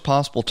absolute worst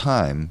possible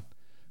time,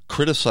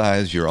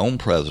 criticize your own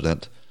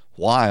president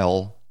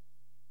while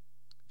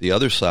the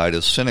other side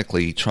is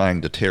cynically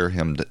trying to tear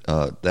him,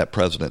 that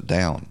president,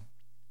 down.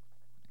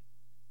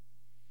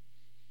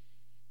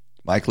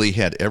 Mike Lee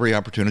had every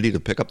opportunity to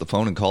pick up the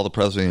phone and call the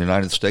President of the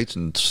United States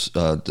and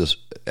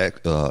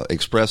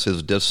express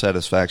his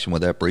dissatisfaction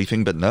with that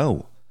briefing, but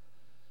no.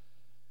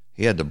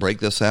 He had to break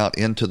this out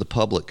into the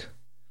public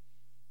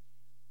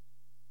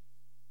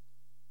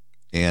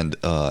and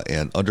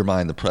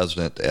undermine the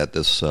president at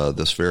this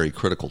very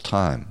critical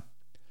time.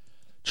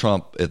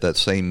 Trump, at that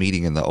same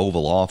meeting in the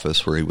Oval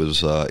Office where he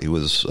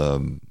was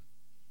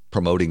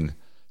promoting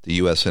the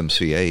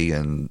USMCA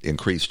and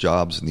increased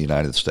jobs in the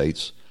United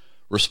States,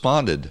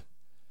 responded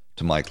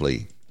to Mike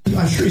Lee.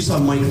 I'm sure you saw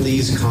Mike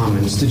Lee's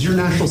comments. Did your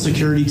national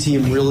security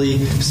team really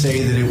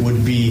say that it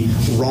would be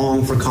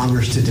wrong for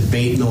Congress to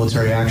debate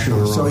military action on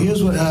Iran? So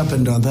here's what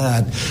happened on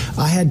that.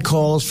 I had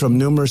calls from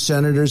numerous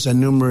senators and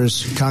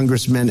numerous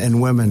congressmen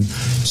and women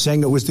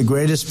saying it was the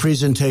greatest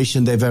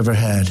presentation they've ever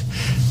had.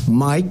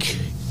 Mike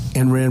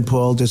and Rand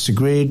Paul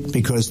disagreed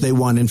because they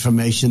want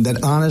information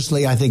that,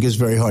 honestly, I think is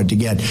very hard to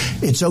get.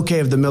 It's okay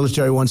if the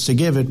military wants to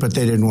give it, but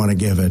they didn't want to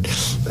give it.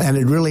 And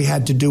it really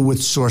had to do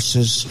with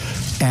sources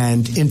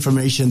and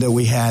information that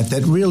we had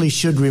that really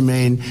should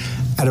remain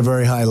at a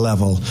very high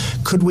level.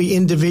 Could we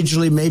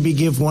individually maybe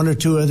give one or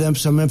two of them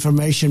some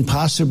information?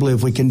 Possibly,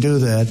 if we can do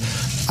that.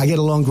 I get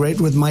along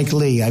great with Mike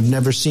Lee. I've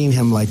never seen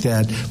him like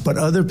that. But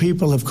other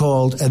people have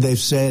called and they've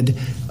said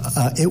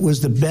it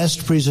was the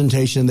best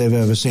presentation they've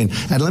ever seen.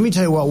 And let me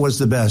tell you what was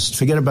the best.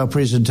 Forget about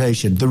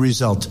presentation. The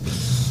result.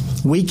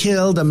 We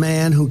killed a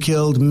man who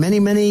killed many,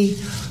 many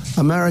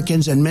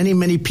Americans and many,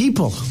 many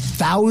people.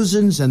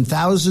 Thousands and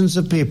thousands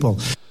of people.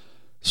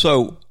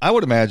 So I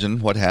would imagine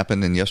what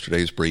happened in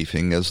yesterday's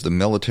briefing is the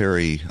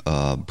military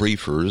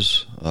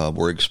briefers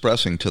were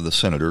expressing to the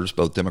senators,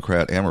 both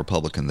Democrat and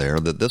Republican there,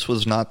 that this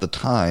was not the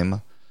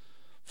time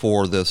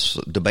for this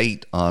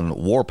debate on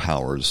war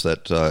powers,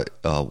 that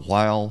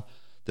while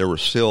there were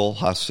still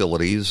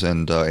hostilities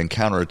and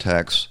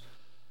counterattacks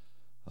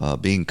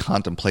being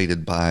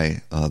contemplated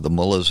by the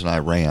mullahs in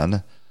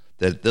Iran,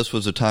 that this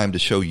was a time to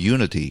show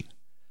unity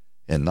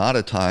and not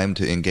a time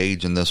to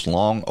engage in this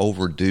long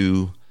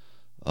overdue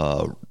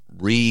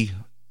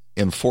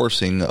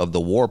reinforcing of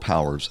the War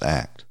Powers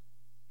Act.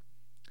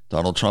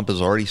 Donald Trump has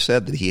already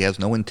said that he has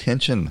no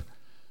intention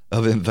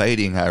of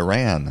invading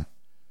Iran,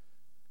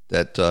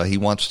 that he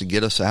wants to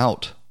get us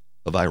out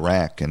of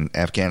Iraq and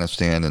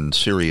Afghanistan and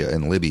Syria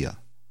and Libya.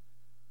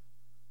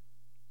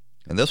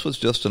 And this was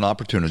just an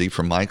opportunity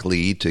for Mike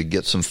Lee to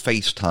get some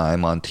face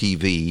time on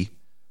TV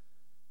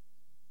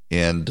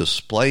and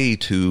display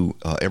to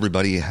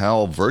everybody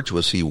how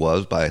virtuous he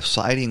was by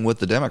siding with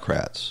the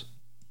Democrats.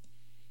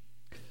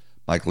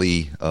 Mike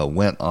Lee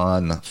went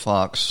on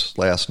Fox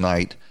last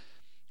night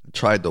and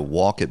tried to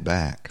walk it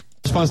back.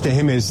 Response to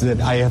him is that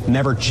I have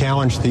never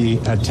challenged the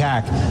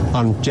attack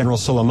on General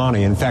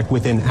Soleimani. In fact,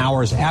 within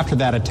hours after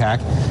that attack,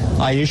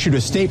 I issued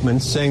a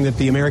statement saying that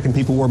the American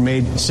people were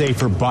made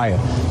safer by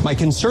it. My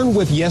concern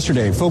with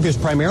yesterday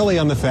focused primarily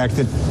on the fact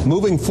that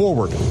moving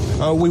forward,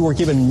 we were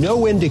given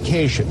no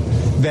indication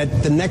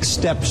that the next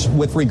steps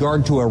with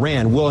regard to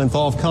Iran will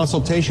involve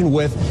consultation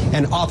with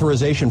and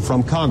authorization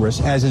from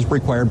Congress, as is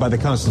required by the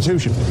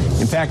Constitution.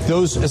 In fact,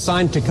 those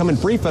assigned to come and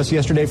brief us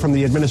yesterday from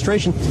the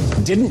administration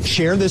didn't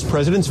share this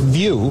president's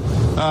view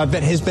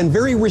that has been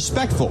very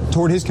respectful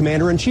toward his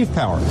commander-in-chief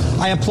power.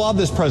 I applaud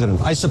this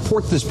president. I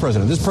support this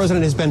president. This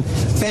president has been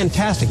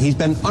fantastic. He's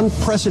been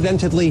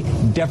unprecedentedly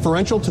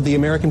deferential to the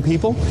American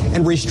people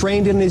and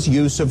restrained in his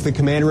use of the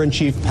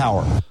commander-in-chief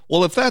power.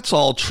 Well, if that's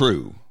all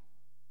true,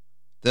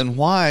 then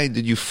why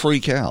did you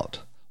freak out?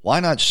 Why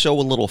not show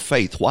a little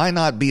faith? Why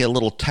not be a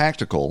little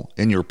tactical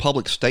in your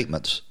public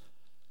statements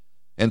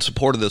in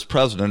support of this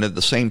president at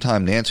the same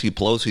time Nancy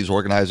Pelosi's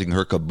organizing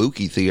her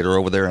kabuki theater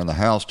over there in the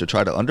House to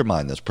try to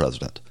undermine this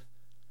president?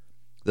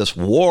 This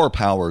war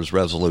powers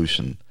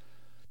resolution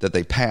that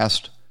they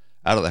passed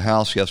out of the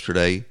House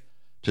yesterday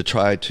to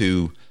try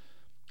to,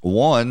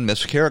 one,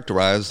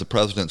 mischaracterize the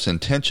president's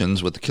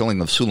intentions with the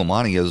killing of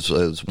Soleimani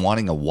as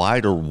wanting a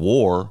wider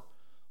war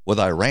with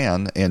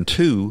Iran, and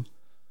two,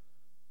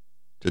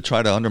 to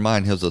try to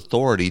undermine his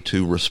authority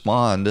to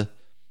respond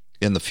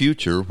in the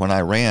future when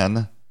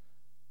Iran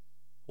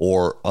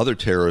or other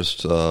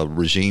terrorist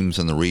regimes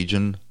in the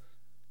region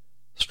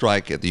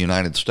strike at the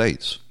United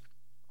States.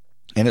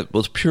 And it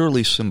was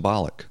purely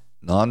symbolic,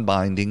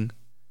 non-binding.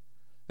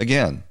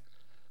 Again,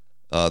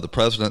 the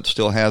president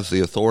still has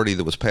the authority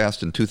that was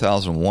passed in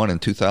 2001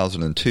 and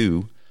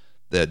 2002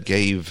 that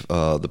gave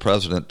the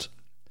president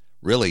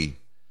really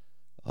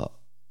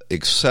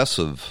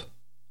excessive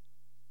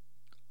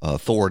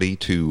authority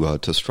to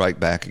strike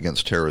back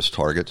against terrorist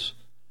targets.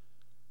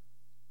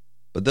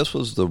 But this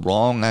was the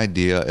wrong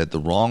idea at the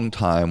wrong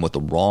time with the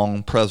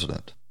wrong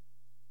president.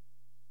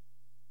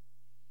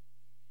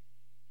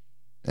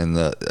 And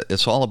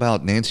it's all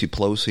about Nancy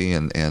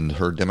Pelosi and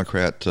her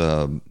Democrat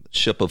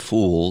ship of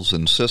fools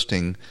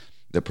insisting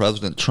that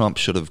President Trump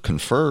should have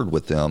conferred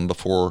with them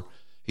before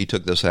he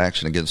took this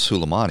action against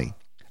Soleimani.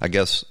 I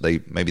guess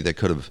maybe they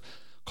could have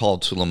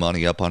called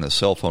Soleimani up on his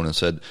cell phone and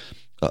said,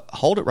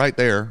 hold it right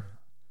there.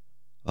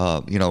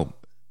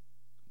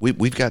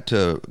 We've got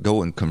to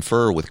go and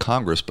confer with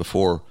Congress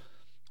before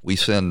we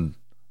send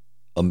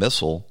a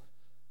missile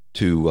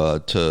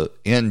to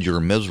end your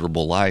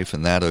miserable life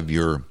and that of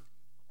your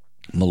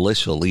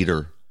militia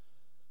leader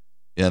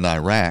in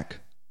Iraq,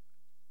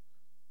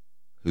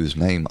 whose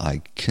name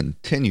I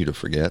continue to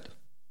forget.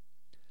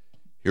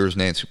 Here's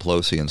Nancy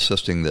Pelosi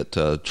insisting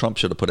that Trump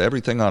should have put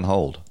everything on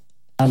hold.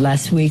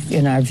 Last week,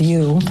 in our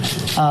view,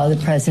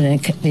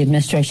 the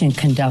administration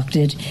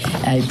conducted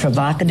a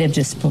provocative,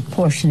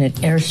 disproportionate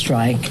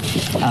airstrike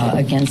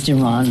against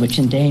Iran, which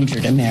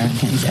endangered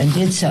Americans, and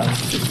did so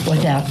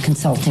without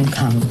consulting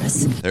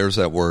Congress. There's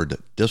that word,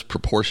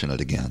 disproportionate,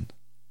 again.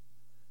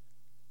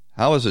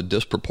 How is it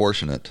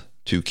disproportionate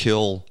to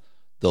kill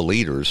the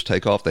leaders,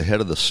 take off the head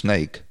of the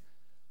snake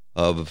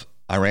of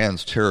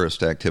Iran's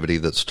terrorist activity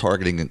that's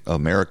targeting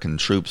American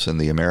troops in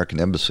the American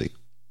embassy?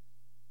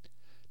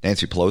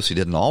 Nancy Pelosi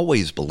didn't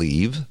always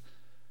believe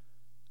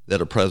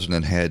that a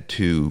president had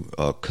to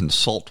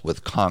consult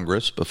with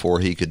Congress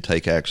before he could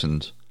take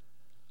actions.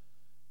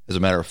 As a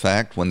matter of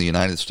fact, when the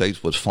United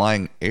States was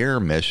flying air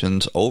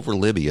missions over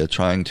Libya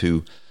trying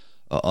to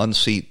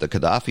unseat the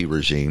Gaddafi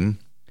regime,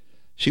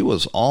 she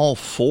was all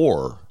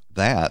for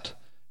that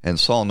and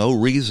saw no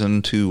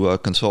reason to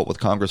consult with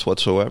Congress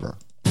whatsoever.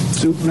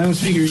 So, Madam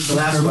Speaker,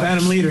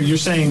 Madam Leader, you're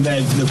saying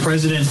that the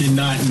president did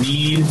not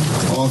need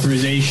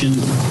authorization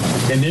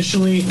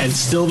initially and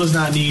still does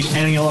not need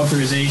any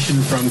authorization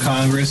from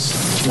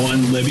Congress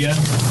on Libya?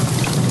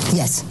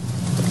 Yes.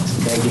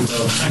 Thank you.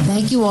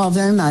 Thank you all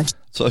very much.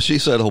 So she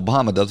said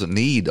Obama doesn't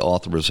need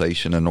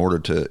authorization in order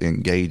to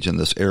engage in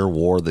this air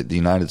war that the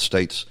United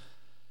States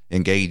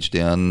engaged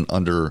in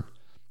under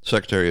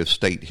Secretary of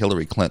State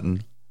Hillary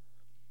Clinton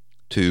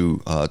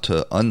to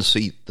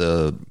unseat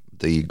the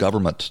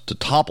government, to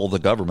topple the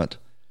government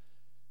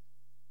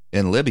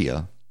in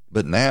Libya.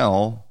 But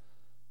now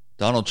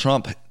Donald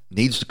Trump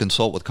needs to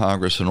consult with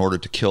Congress in order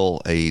to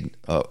kill a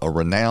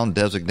renowned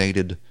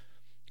designated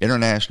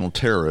international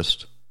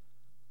terrorist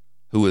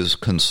who is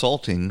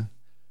consulting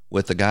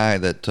with the guy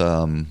that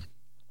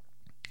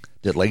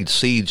laid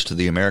siege to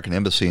the American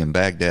embassy in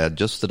Baghdad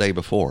just the day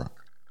before.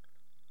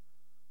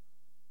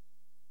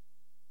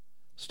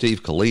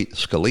 Steve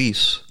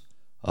Scalise,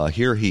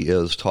 here he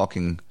is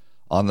talking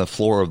on the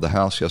floor of the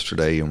House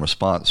yesterday in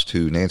response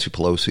to Nancy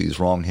Pelosi's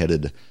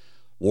wrong-headed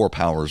war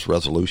powers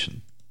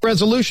resolution.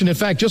 Resolution, in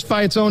fact, just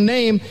by its own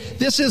name,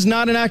 this is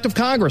not an act of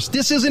Congress.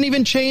 This isn't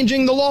even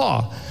changing the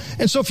law.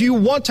 And so if you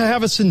want to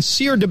have a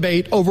sincere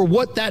debate over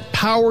what that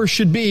power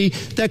should be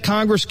that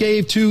Congress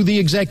gave to the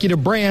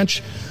executive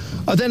branch,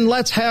 then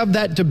let's have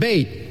that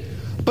debate.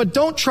 But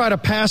don't try to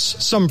pass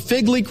some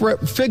fig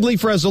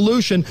leaf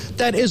resolution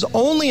that is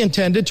only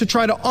intended to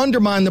try to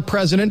undermine the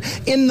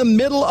president in the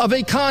middle of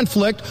a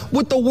conflict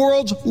with the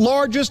world's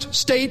largest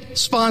state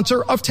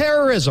sponsor of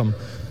terrorism,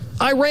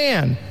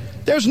 Iran.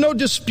 There's no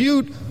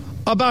dispute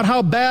about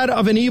how bad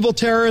of an evil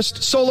terrorist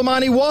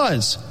Soleimani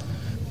was.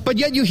 But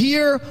yet you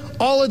hear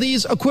all of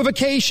these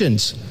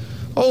equivocations.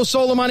 oh,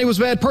 Soleimani was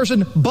a bad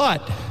person,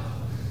 but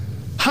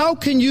how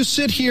can you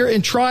sit here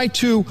and try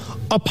to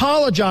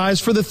apologize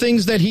for the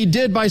things that he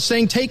did by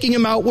saying taking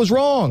him out was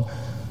wrong?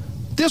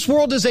 This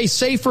world is a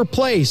safer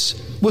place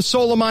with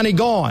Soleimani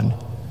gone.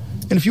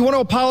 And if you want to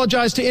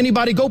apologize to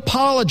anybody, go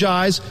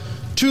apologize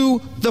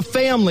to the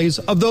families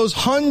of those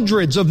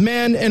hundreds of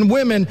men and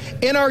women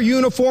in our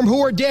uniform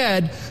who are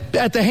dead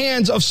at the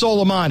hands of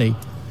Soleimani.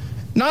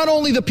 Not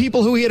only the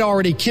people who he had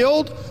already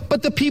killed,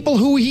 but the people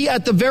who he,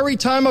 at the very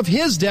time of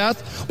his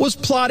death, was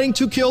plotting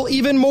to kill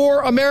even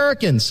more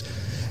Americans.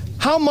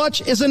 How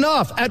much is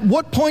enough? At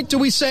what point do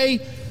we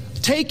say,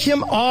 take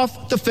him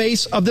off the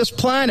face of this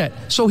planet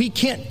so he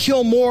can't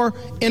kill more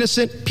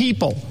innocent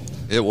people?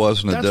 It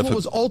wasn't That's what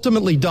was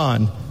ultimately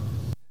done.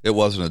 It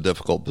wasn't a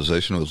difficult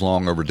position. It was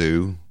long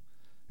overdue.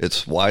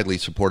 It's widely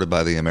supported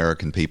by the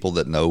American people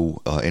that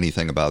know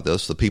anything about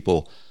this. The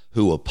people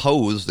who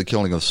oppose the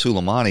killing of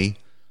Soleimani,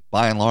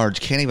 by and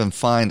large, can't even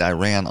find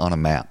Iran on a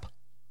map.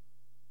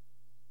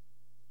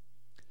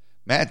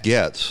 Matt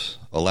Gaetz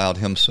allowed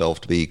himself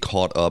to be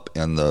caught up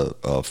in the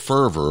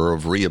fervor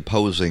of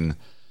reopposing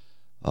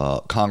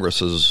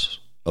Congress's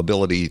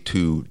ability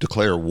to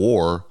declare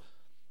war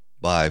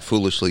by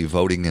foolishly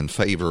voting in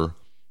favor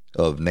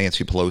of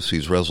Nancy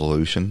Pelosi's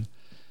resolution.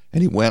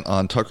 And he went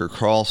on Tucker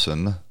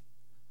Carlson,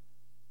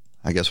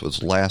 I guess it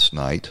was last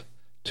night,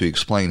 to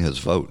explain his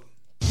vote.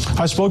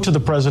 I spoke to the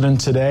president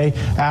today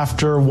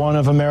after one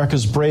of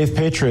America's brave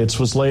patriots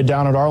was laid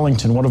down at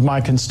Arlington, one of my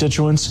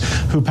constituents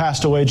who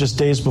passed away just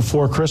days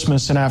before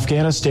Christmas in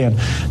Afghanistan.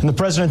 And the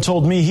president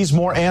told me he's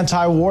more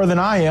anti-war than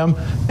I am,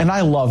 and I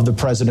love the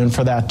president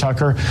for that,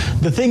 Tucker.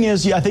 The thing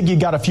is, I think you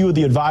got a few of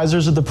the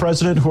advisors of the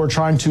president who are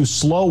trying to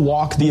slow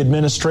walk the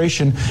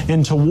administration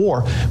into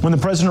war. When the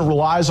president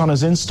relies on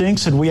his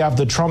instincts and we have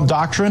the Trump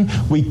doctrine,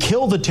 we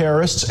kill the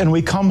terrorists and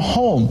we come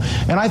home.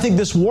 And I think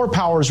this war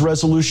powers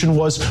resolution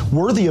was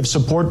worthy of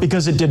support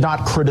because it did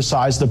not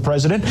criticize the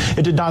president.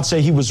 It did not say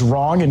he was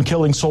wrong in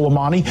killing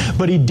Soleimani,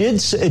 but it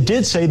did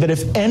say that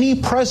if any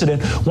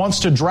president wants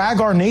to drag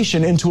our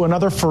nation into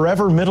another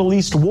forever Middle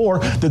East war,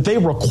 that they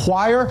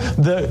require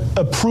the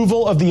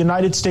approval of the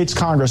United States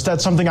Congress.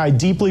 That's something I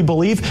deeply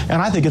believe,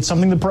 and I think it's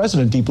something the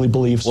president deeply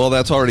believes. Well,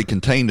 that's already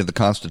contained in the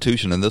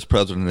Constitution, and this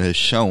president has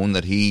shown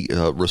that he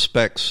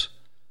respects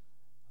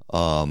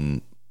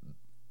having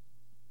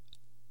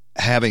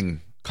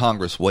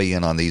Congress weigh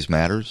in on these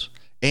matters,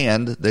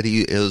 and that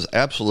he is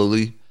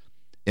absolutely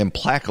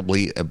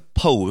implacably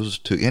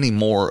opposed to any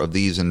more of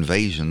these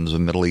invasions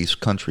of Middle East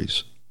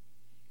countries.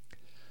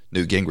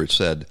 Newt Gingrich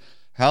said,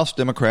 House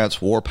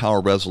Democrats' war power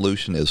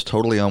resolution is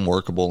totally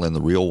unworkable in the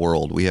real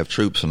world. We have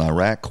troops in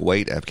Iraq,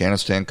 Kuwait,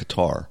 Afghanistan,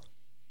 Qatar.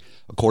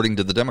 According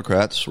to the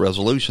Democrats'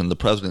 resolution, the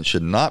president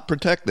should not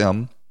protect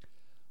them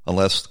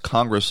unless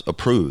Congress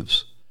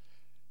approves.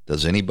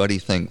 Does anybody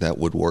think that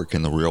would work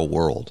in the real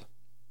world?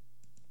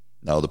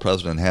 No, the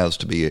president has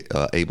to be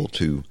able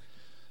to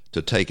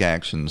take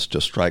actions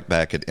to strike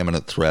back at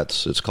imminent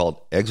threats. It's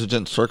called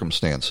exigent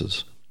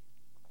circumstances,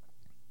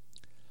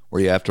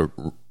 where you have to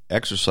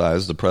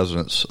exercise the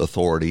president's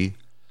authority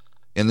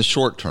in the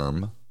short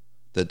term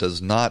that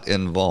does not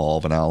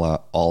involve an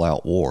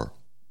all-out war.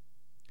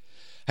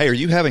 Hey, are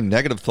you having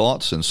negative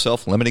thoughts and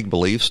self-limiting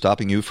beliefs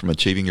stopping you from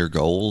achieving your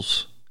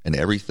goals and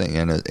everything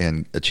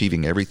and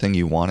achieving everything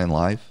you want in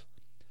life?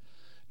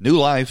 New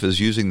Life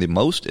is using the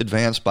most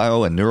advanced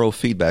bio and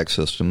neurofeedback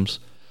systems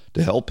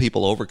to help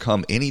people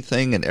overcome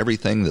anything and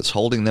everything that's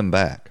holding them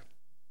back.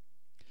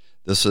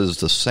 This is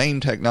the same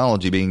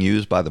technology being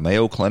used by the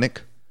Mayo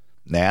Clinic,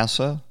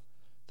 NASA,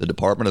 the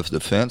Department of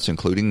Defense,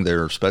 including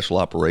their special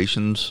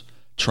operations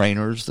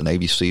trainers, the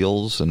Navy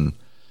SEALs and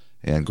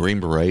Green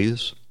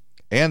Berets,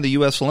 and the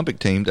U.S. Olympic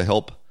team to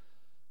help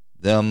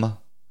them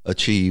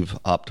achieve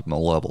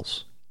optimal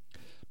levels.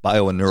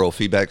 Bio and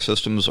neurofeedback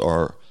systems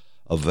are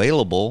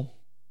available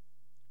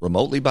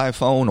remotely by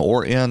phone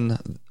or in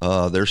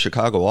their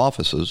Chicago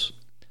offices.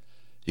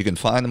 You can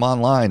find them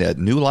online at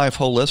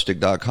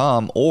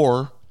newlifeholistic.com,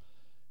 or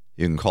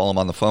you can call them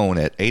on the phone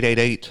at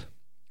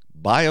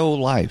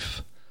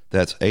 888-BIO-LIFE.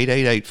 That's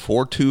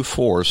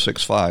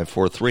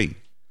 888-424-6543.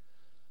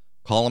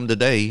 Call them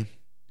today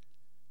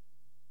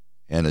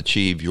and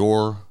achieve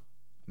your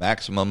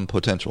maximum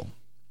potential.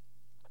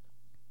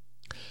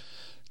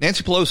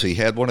 Nancy Pelosi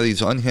had one of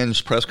these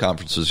unhinged press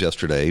conferences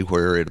yesterday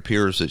where it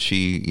appears that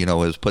she,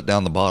 has put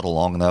down the bottle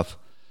long enough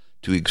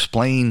to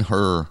explain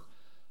her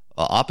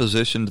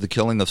opposition to the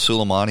killing of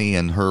Soleimani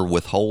and her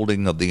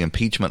withholding of the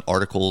impeachment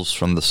articles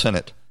from the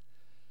Senate.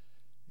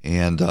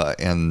 And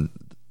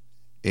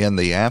in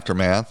the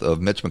aftermath of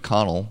Mitch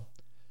McConnell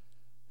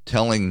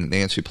telling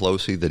Nancy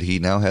Pelosi that he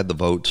now had the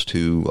votes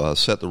to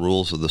set the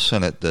rules of the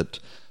Senate, that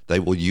they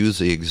will use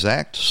the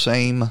exact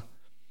same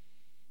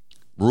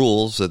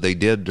rules that they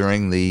did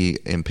during the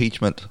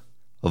impeachment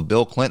of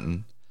Bill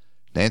Clinton,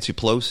 Nancy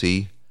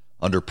Pelosi,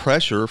 under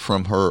pressure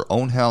from her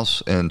own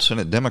House and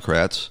Senate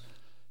Democrats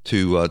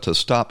to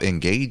stop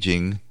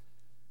engaging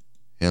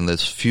in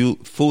this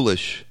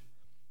foolish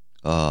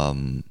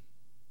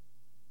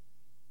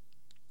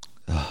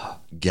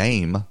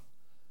game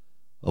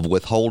of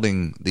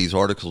withholding these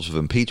articles of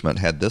impeachment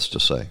had this to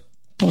say.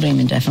 Hold him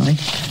indefinitely.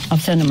 I'll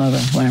send them over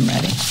when I'm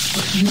ready.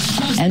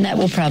 And that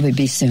will probably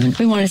be soon.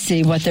 We want to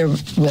see what they're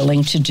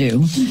willing to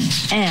do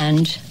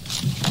and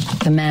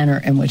the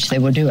manner in which they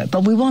will do it.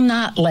 But we will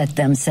not let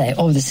them say,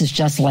 oh, this is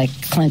just like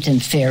Clinton,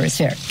 fair is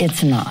fair.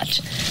 It's not.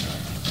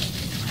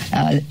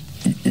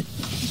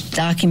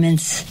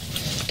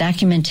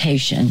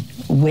 Documentation,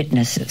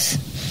 witnesses,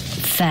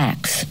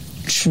 facts,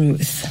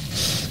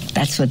 truth.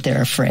 That's what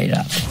they're afraid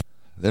of.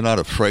 They're not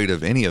afraid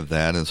of any of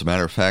that. As a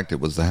matter of fact,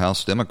 it was the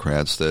House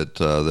Democrats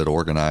that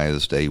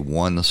organized a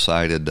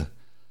one-sided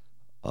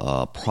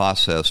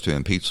process to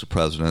impeach the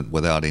president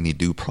without any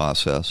due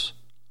process.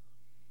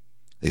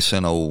 They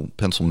sent old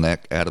pencil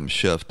neck Adam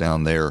Schiff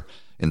down there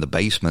in the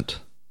basement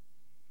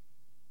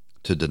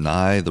to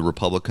deny the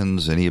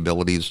Republicans any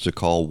abilities to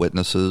call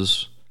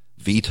witnesses,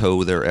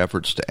 veto their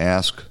efforts to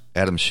ask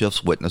Adam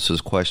Schiff's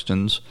witnesses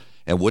questions,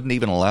 and wouldn't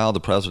even allow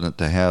the president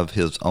to have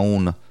his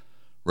own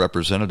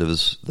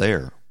representatives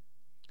there.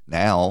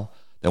 Now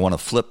they want to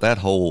flip that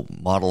whole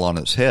model on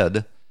its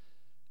head,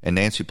 and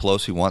Nancy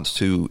Pelosi wants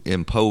to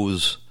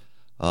impose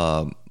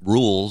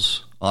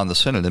rules on the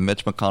Senate, and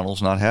Mitch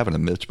McConnell's not having it.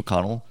 Mitch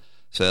McConnell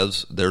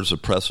says there's a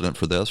precedent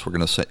for this. We're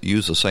going to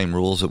use the same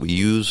rules that we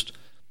used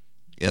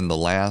in the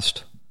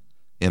last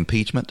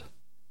impeachment.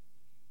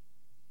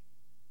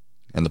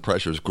 And the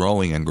pressure is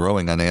growing and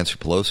growing on Nancy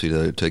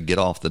Pelosi to get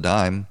off the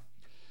dime.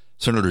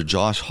 Senator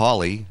Josh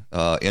Hawley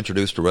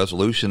introduced a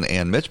resolution,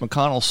 and Mitch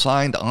McConnell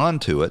signed on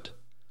to it,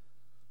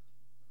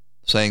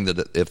 saying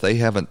that if they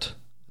haven't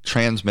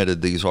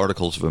transmitted these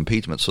articles of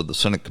impeachment so the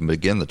Senate can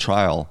begin the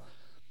trial,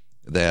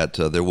 that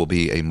there will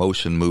be a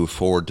motion moved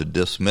forward to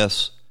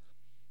dismiss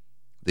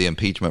the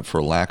impeachment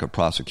for lack of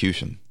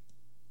prosecution.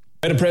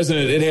 Madam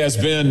President, it has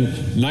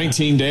been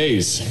 19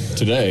 days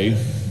today,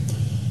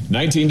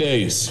 19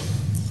 days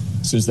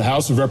since the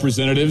House of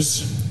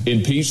Representatives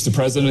impeached the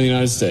President of the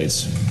United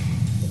States.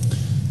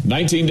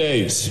 19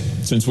 days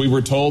since we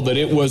were told that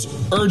it was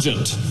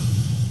urgent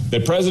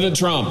that President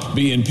Trump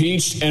be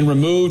impeached and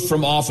removed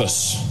from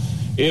office.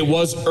 It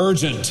was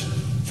urgent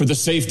for the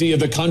safety of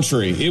the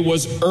country. It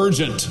was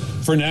urgent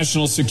for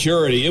national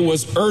security. It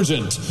was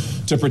urgent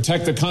to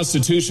protect the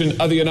Constitution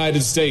of the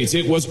United States.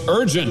 It was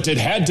urgent. It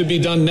had to be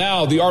done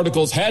now. The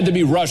articles had to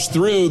be rushed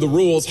through. The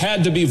rules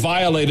had to be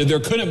violated.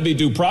 There couldn't be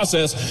due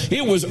process.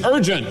 It was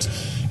urgent.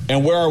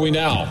 And where are we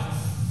now?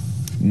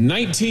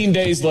 19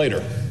 days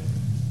later.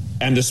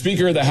 And the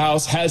Speaker of the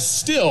House has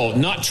still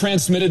not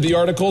transmitted the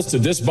articles to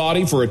this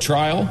body for a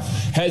trial,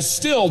 has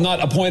still not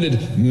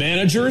appointed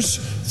managers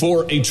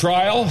for a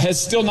trial, has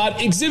still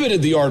not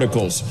exhibited the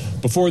articles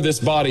before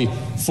this body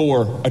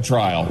for a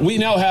trial. We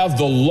now have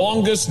the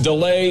longest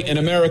delay in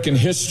American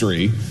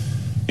history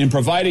in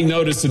providing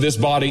notice to this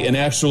body and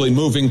actually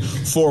moving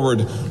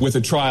forward with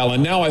a trial.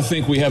 And now I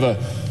think we have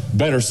a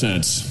better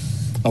sense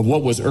of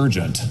what was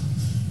urgent.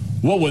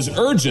 What was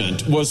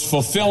urgent was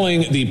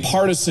fulfilling the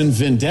partisan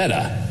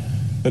vendetta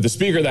that the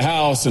Speaker of the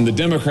House and the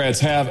Democrats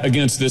have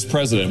against this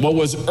president. What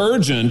was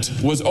urgent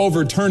was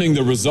overturning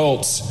the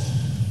results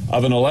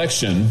of an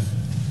election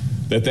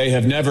that they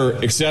have never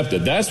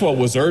accepted. That's what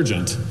was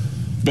urgent.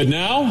 But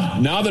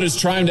now that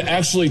it's trying to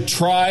actually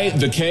try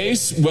the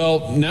case,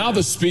 well, now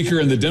the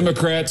Speaker and the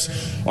Democrats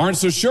aren't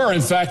so sure.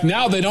 In fact,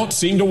 now they don't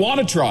seem to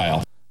want a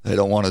trial. They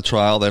don't want a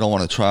trial. They don't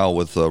want a trial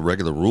with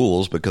regular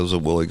rules because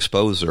it will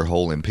expose their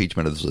whole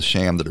impeachment as a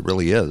sham that it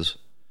really is.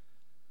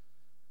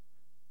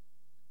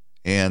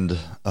 And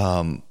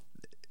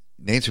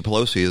Nancy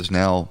Pelosi is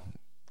now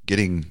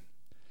getting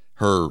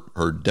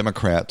her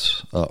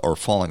Democrats are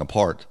falling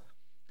apart.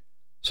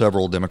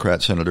 Several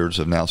Democrat senators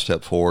have now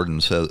stepped forward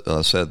and said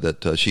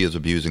that she is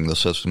abusing the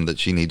system, that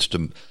she needs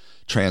to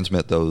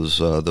transmit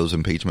those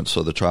impeachments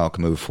so the trial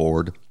can move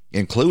forward,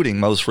 including,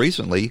 most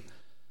recently,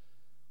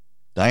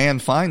 Dianne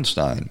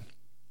Feinstein.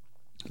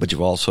 But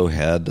you've also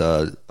had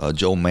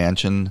Joe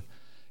Manchin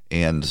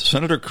and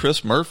Senator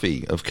Chris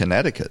Murphy of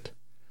Connecticut.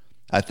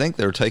 I think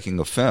they're taking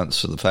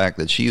offense to the fact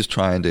that she's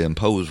trying to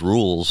impose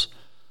rules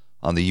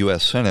on the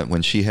U.S. Senate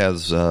when she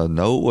has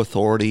no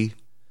authority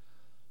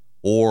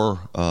or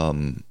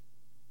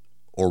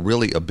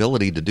really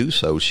ability to do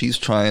so. She's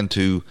trying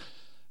to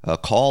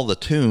call the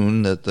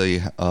tune that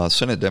the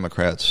Senate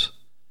Democrats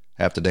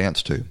have to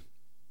dance to.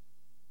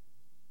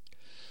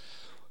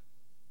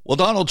 Well,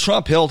 Donald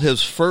Trump held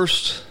his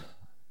first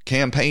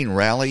campaign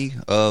rally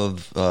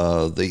of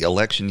the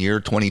election year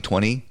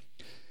 2020.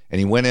 And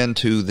he went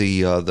into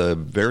the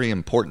very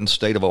important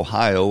state of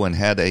Ohio and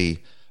had a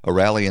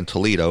rally in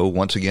Toledo.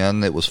 Once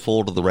again, it was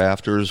full to the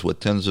rafters with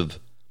tens of,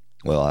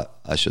 well,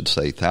 I should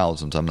say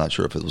thousands. I'm not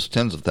sure if it was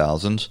tens of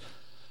thousands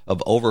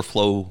of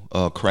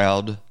overflow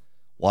crowd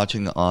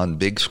watching on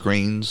big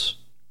screens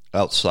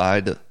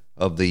outside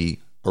of the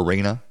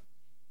arena.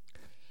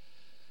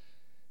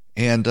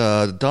 And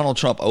Donald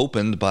Trump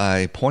opened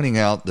by pointing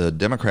out the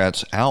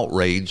Democrats'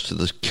 outrage to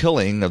the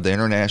killing of the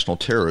international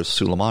terrorist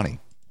Soleimani.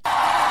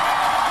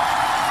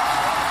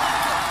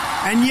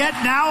 And yet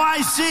now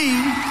I see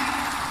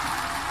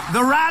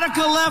The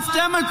radical left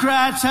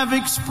Democrats have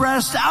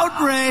expressed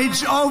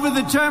outrage over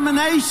the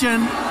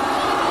termination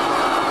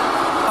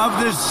of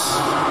this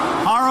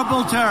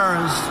horrible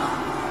terrorist.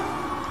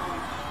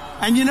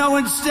 And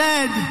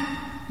instead,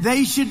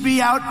 they should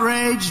be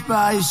outraged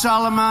by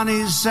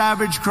Soleimani's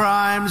savage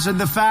crimes and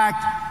the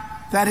fact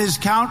that his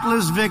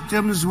countless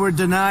victims were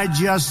denied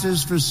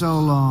justice for so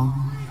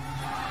long.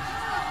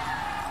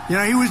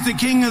 He was the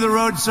king of the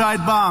roadside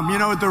bomb.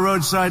 With the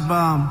roadside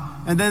bomb.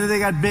 And then they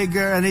got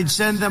bigger, and he'd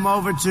send them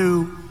over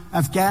to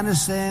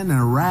Afghanistan and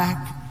Iraq.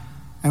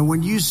 And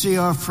when you see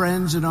our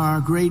friends and our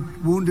great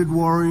wounded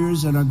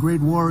warriors and our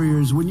great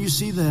warriors, when you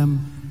see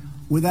them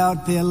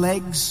without their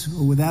legs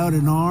or without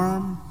an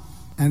arm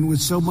and with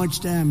so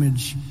much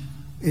damage,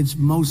 it's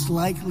most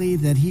likely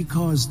that he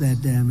caused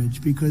that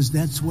damage because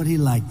that's what he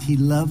liked. He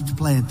loved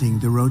planting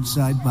the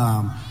roadside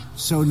bomb.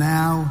 So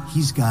now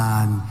he's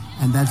gone,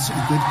 and that's a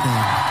good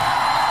thing.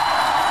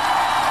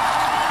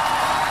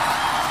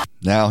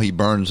 Now he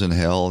burns in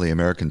hell. The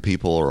American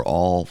people are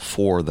all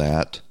for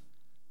that.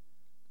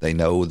 They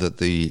know that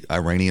the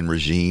Iranian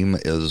regime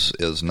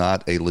is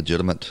not a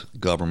legitimate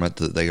government,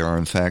 that they are,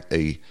 in fact,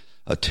 a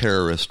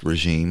terrorist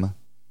regime.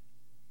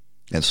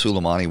 And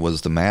Soleimani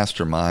was the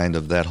mastermind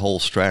of that whole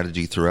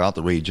strategy throughout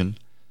the region.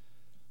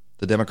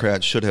 The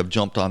Democrats should have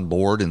jumped on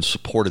board and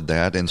supported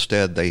that.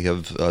 Instead, they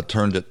have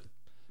turned it,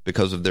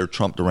 because of their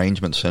Trump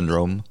derangement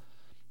syndrome,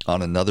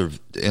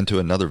 into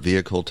another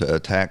vehicle to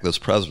attack this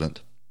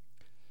president.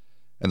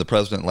 And the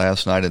president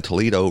last night in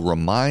Toledo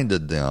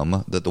reminded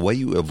them that the way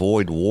you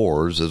avoid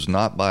wars is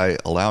not by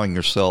allowing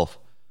yourself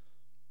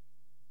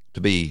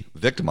to be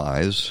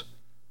victimized,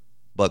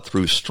 but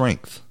through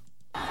strength.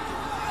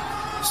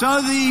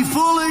 So the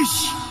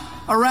foolish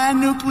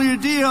Iran nuclear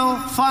deal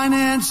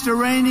financed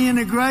Iranian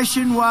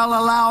aggression while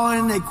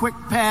allowing a quick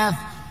path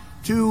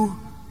to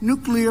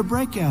nuclear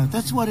breakout.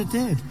 That's what it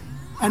did.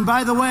 And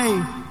by the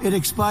way, it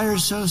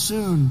expires so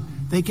soon.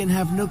 They can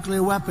have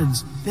nuclear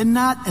weapons. They're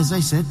not, as I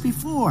said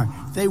before,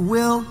 they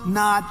will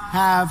not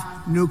have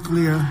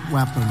nuclear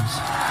weapons.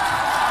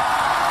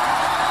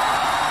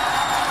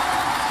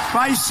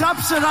 By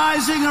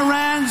subsidizing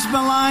Iran's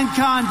malign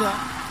conduct,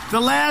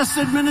 the last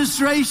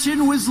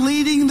administration was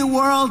leading the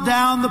world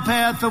down the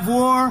path of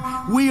war.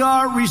 We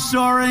are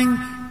restoring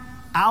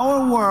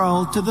our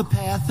world to the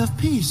path of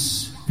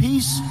peace.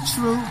 Peace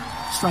through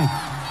strength.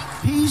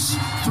 Peace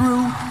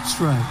through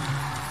strength.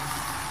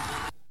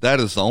 That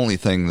is the only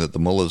thing that the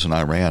mullahs in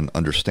Iran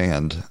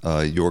understand.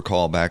 You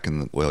recall back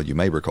in, you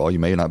may recall, you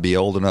may not be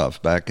old enough,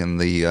 back in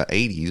the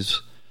 80s,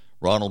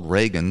 Ronald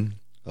Reagan,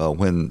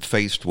 when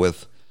faced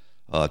with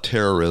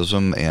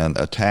terrorism and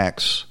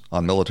attacks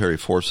on military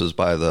forces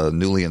by the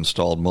newly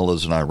installed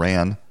mullahs in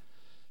Iran,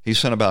 he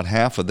sent about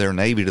half of their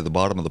navy to the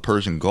bottom of the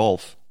Persian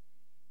Gulf,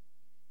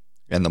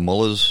 and the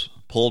mullahs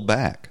pulled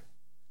back.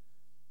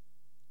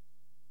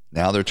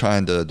 Now they're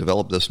trying to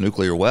develop this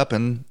nuclear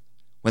weapon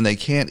when they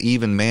can't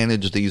even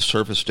manage these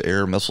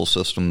surface-to-air missile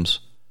systems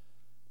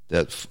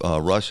that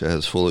Russia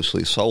has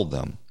foolishly sold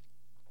them.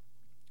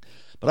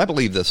 But I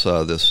believe this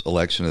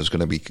election is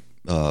going to be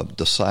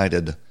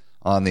decided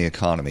on the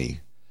economy.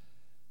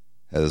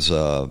 As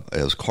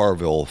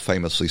Carville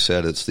famously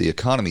said, it's the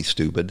economy,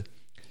 stupid.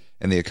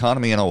 And the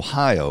economy in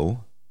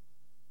Ohio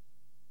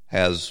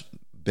has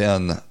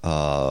been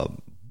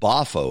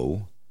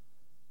boffo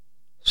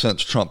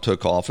since Trump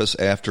took office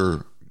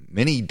after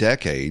many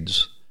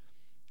decades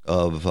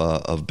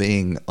of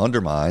being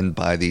undermined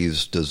by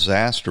these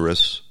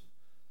disastrous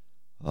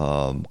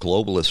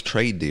globalist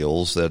trade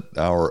deals that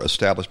our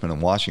establishment in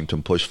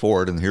Washington pushed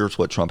forward. And here's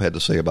what Trump had to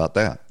say about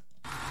that.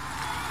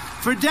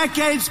 For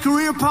decades,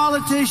 career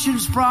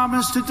politicians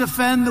promised to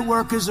defend the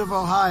workers of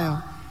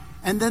Ohio.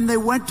 And then they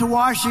went to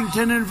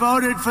Washington and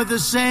voted for the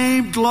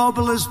same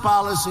globalist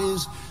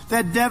policies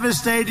that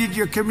devastated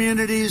your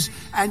communities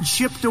and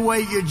shipped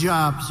away your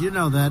jobs. You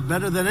know that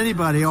better than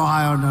anybody.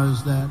 Ohio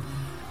knows that.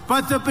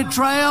 But the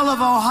betrayal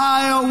of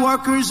Ohio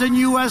workers and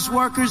U.S.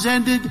 workers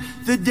ended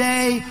the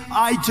day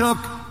I took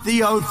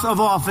the oath of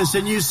office.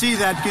 And you see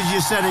that because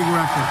you're setting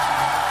records.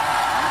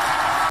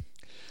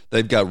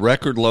 They've got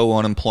record low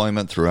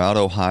unemployment throughout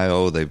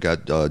Ohio. They've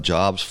got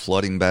jobs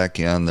flooding back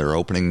in. They're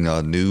opening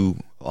new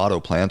auto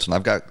plants. And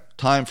I've got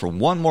time for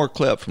one more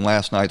clip from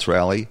last night's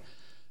rally.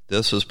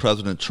 This is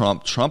President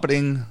Trump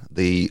trumpeting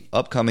the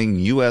upcoming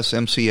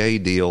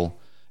USMCA deal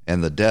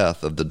and the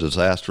death of the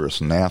disastrous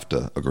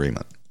NAFTA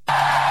agreement.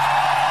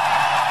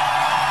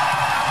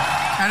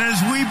 And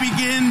as we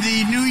begin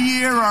the new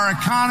year, our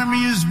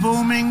economy is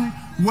booming,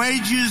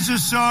 wages are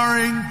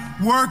soaring,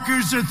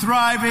 workers are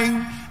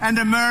thriving, and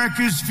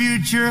America's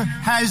future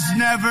has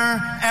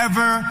never,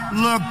 ever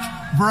looked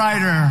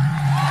brighter.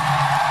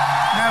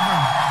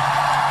 Never.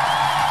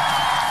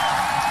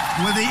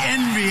 With the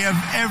envy of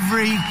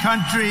every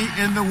country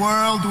in the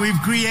world,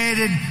 we've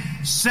created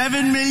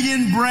 7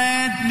 million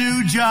brand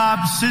new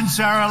jobs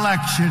since our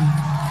election.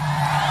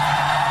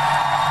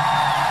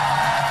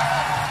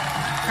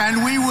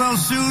 And we will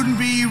soon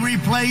be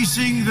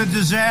replacing the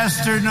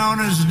disaster known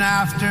as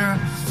NAFTA.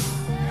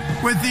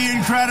 with the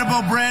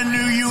incredible brand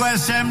new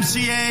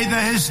USMCA,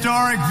 the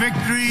historic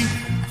victory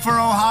for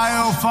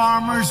Ohio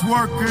farmers,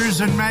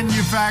 workers, and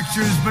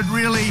manufacturers, but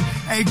really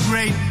a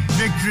great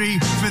victory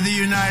for the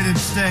United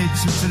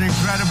States. It's an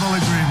incredible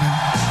agreement.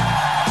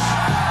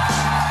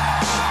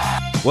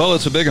 Well,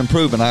 it's a big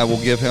improvement. I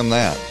will give him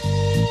that.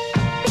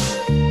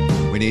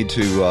 We need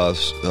to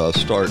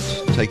start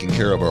taking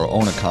care of our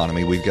own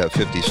economy. We've got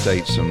 50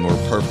 states, and we're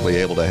perfectly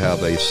able to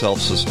have a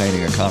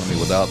self-sustaining economy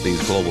without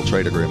these global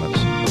trade agreements.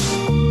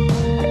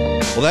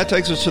 Well, that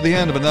takes us to the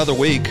end of another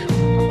week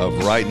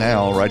of Right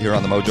Now, right here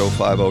on the Mojo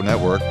 50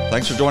 Network.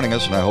 Thanks for joining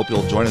us, and I hope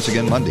you'll join us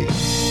again Monday.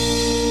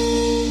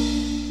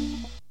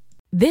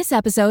 This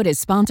episode is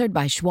sponsored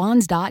by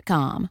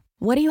Schwans.com.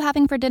 What are you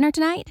having for dinner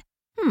tonight?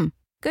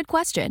 Good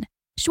question.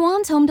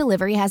 Schwann's Home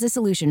Delivery has a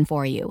solution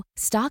for you.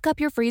 Stock up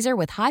your freezer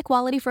with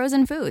high-quality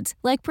frozen foods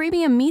like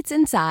premium meats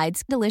and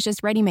sides, delicious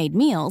ready-made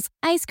meals,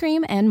 ice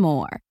cream, and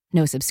more.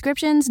 No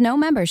subscriptions, no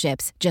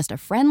memberships, just a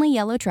friendly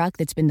yellow truck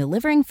that's been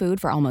delivering food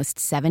for almost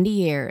 70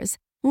 years.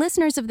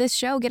 Listeners of this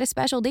show get a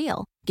special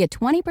deal. Get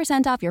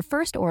 20% off your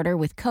first order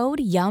with code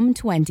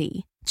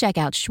YUM20. Check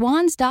out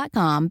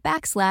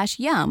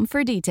schwans.com/YUM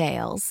for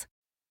details.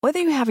 Whether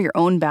you have your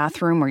own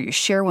bathroom or you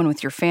share one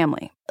with your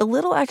family, a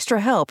little extra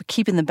help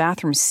keeping the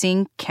bathroom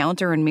sink,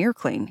 counter, and mirror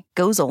clean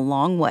goes a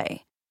long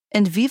way.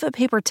 And Viva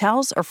paper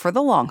towels are for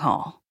the long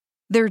haul.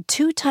 They're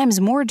 2 times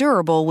more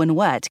durable when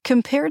wet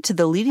compared to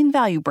the leading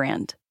value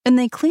brand. And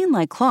they clean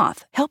like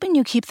cloth, helping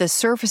you keep the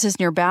surfaces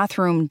in your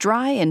bathroom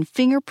dry and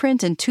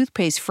fingerprint and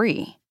toothpaste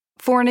free.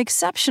 For an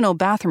exceptional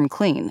bathroom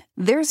clean,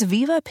 there's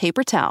Viva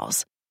paper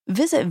towels.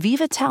 Visit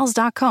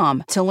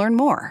vivatowels.com to learn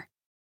more.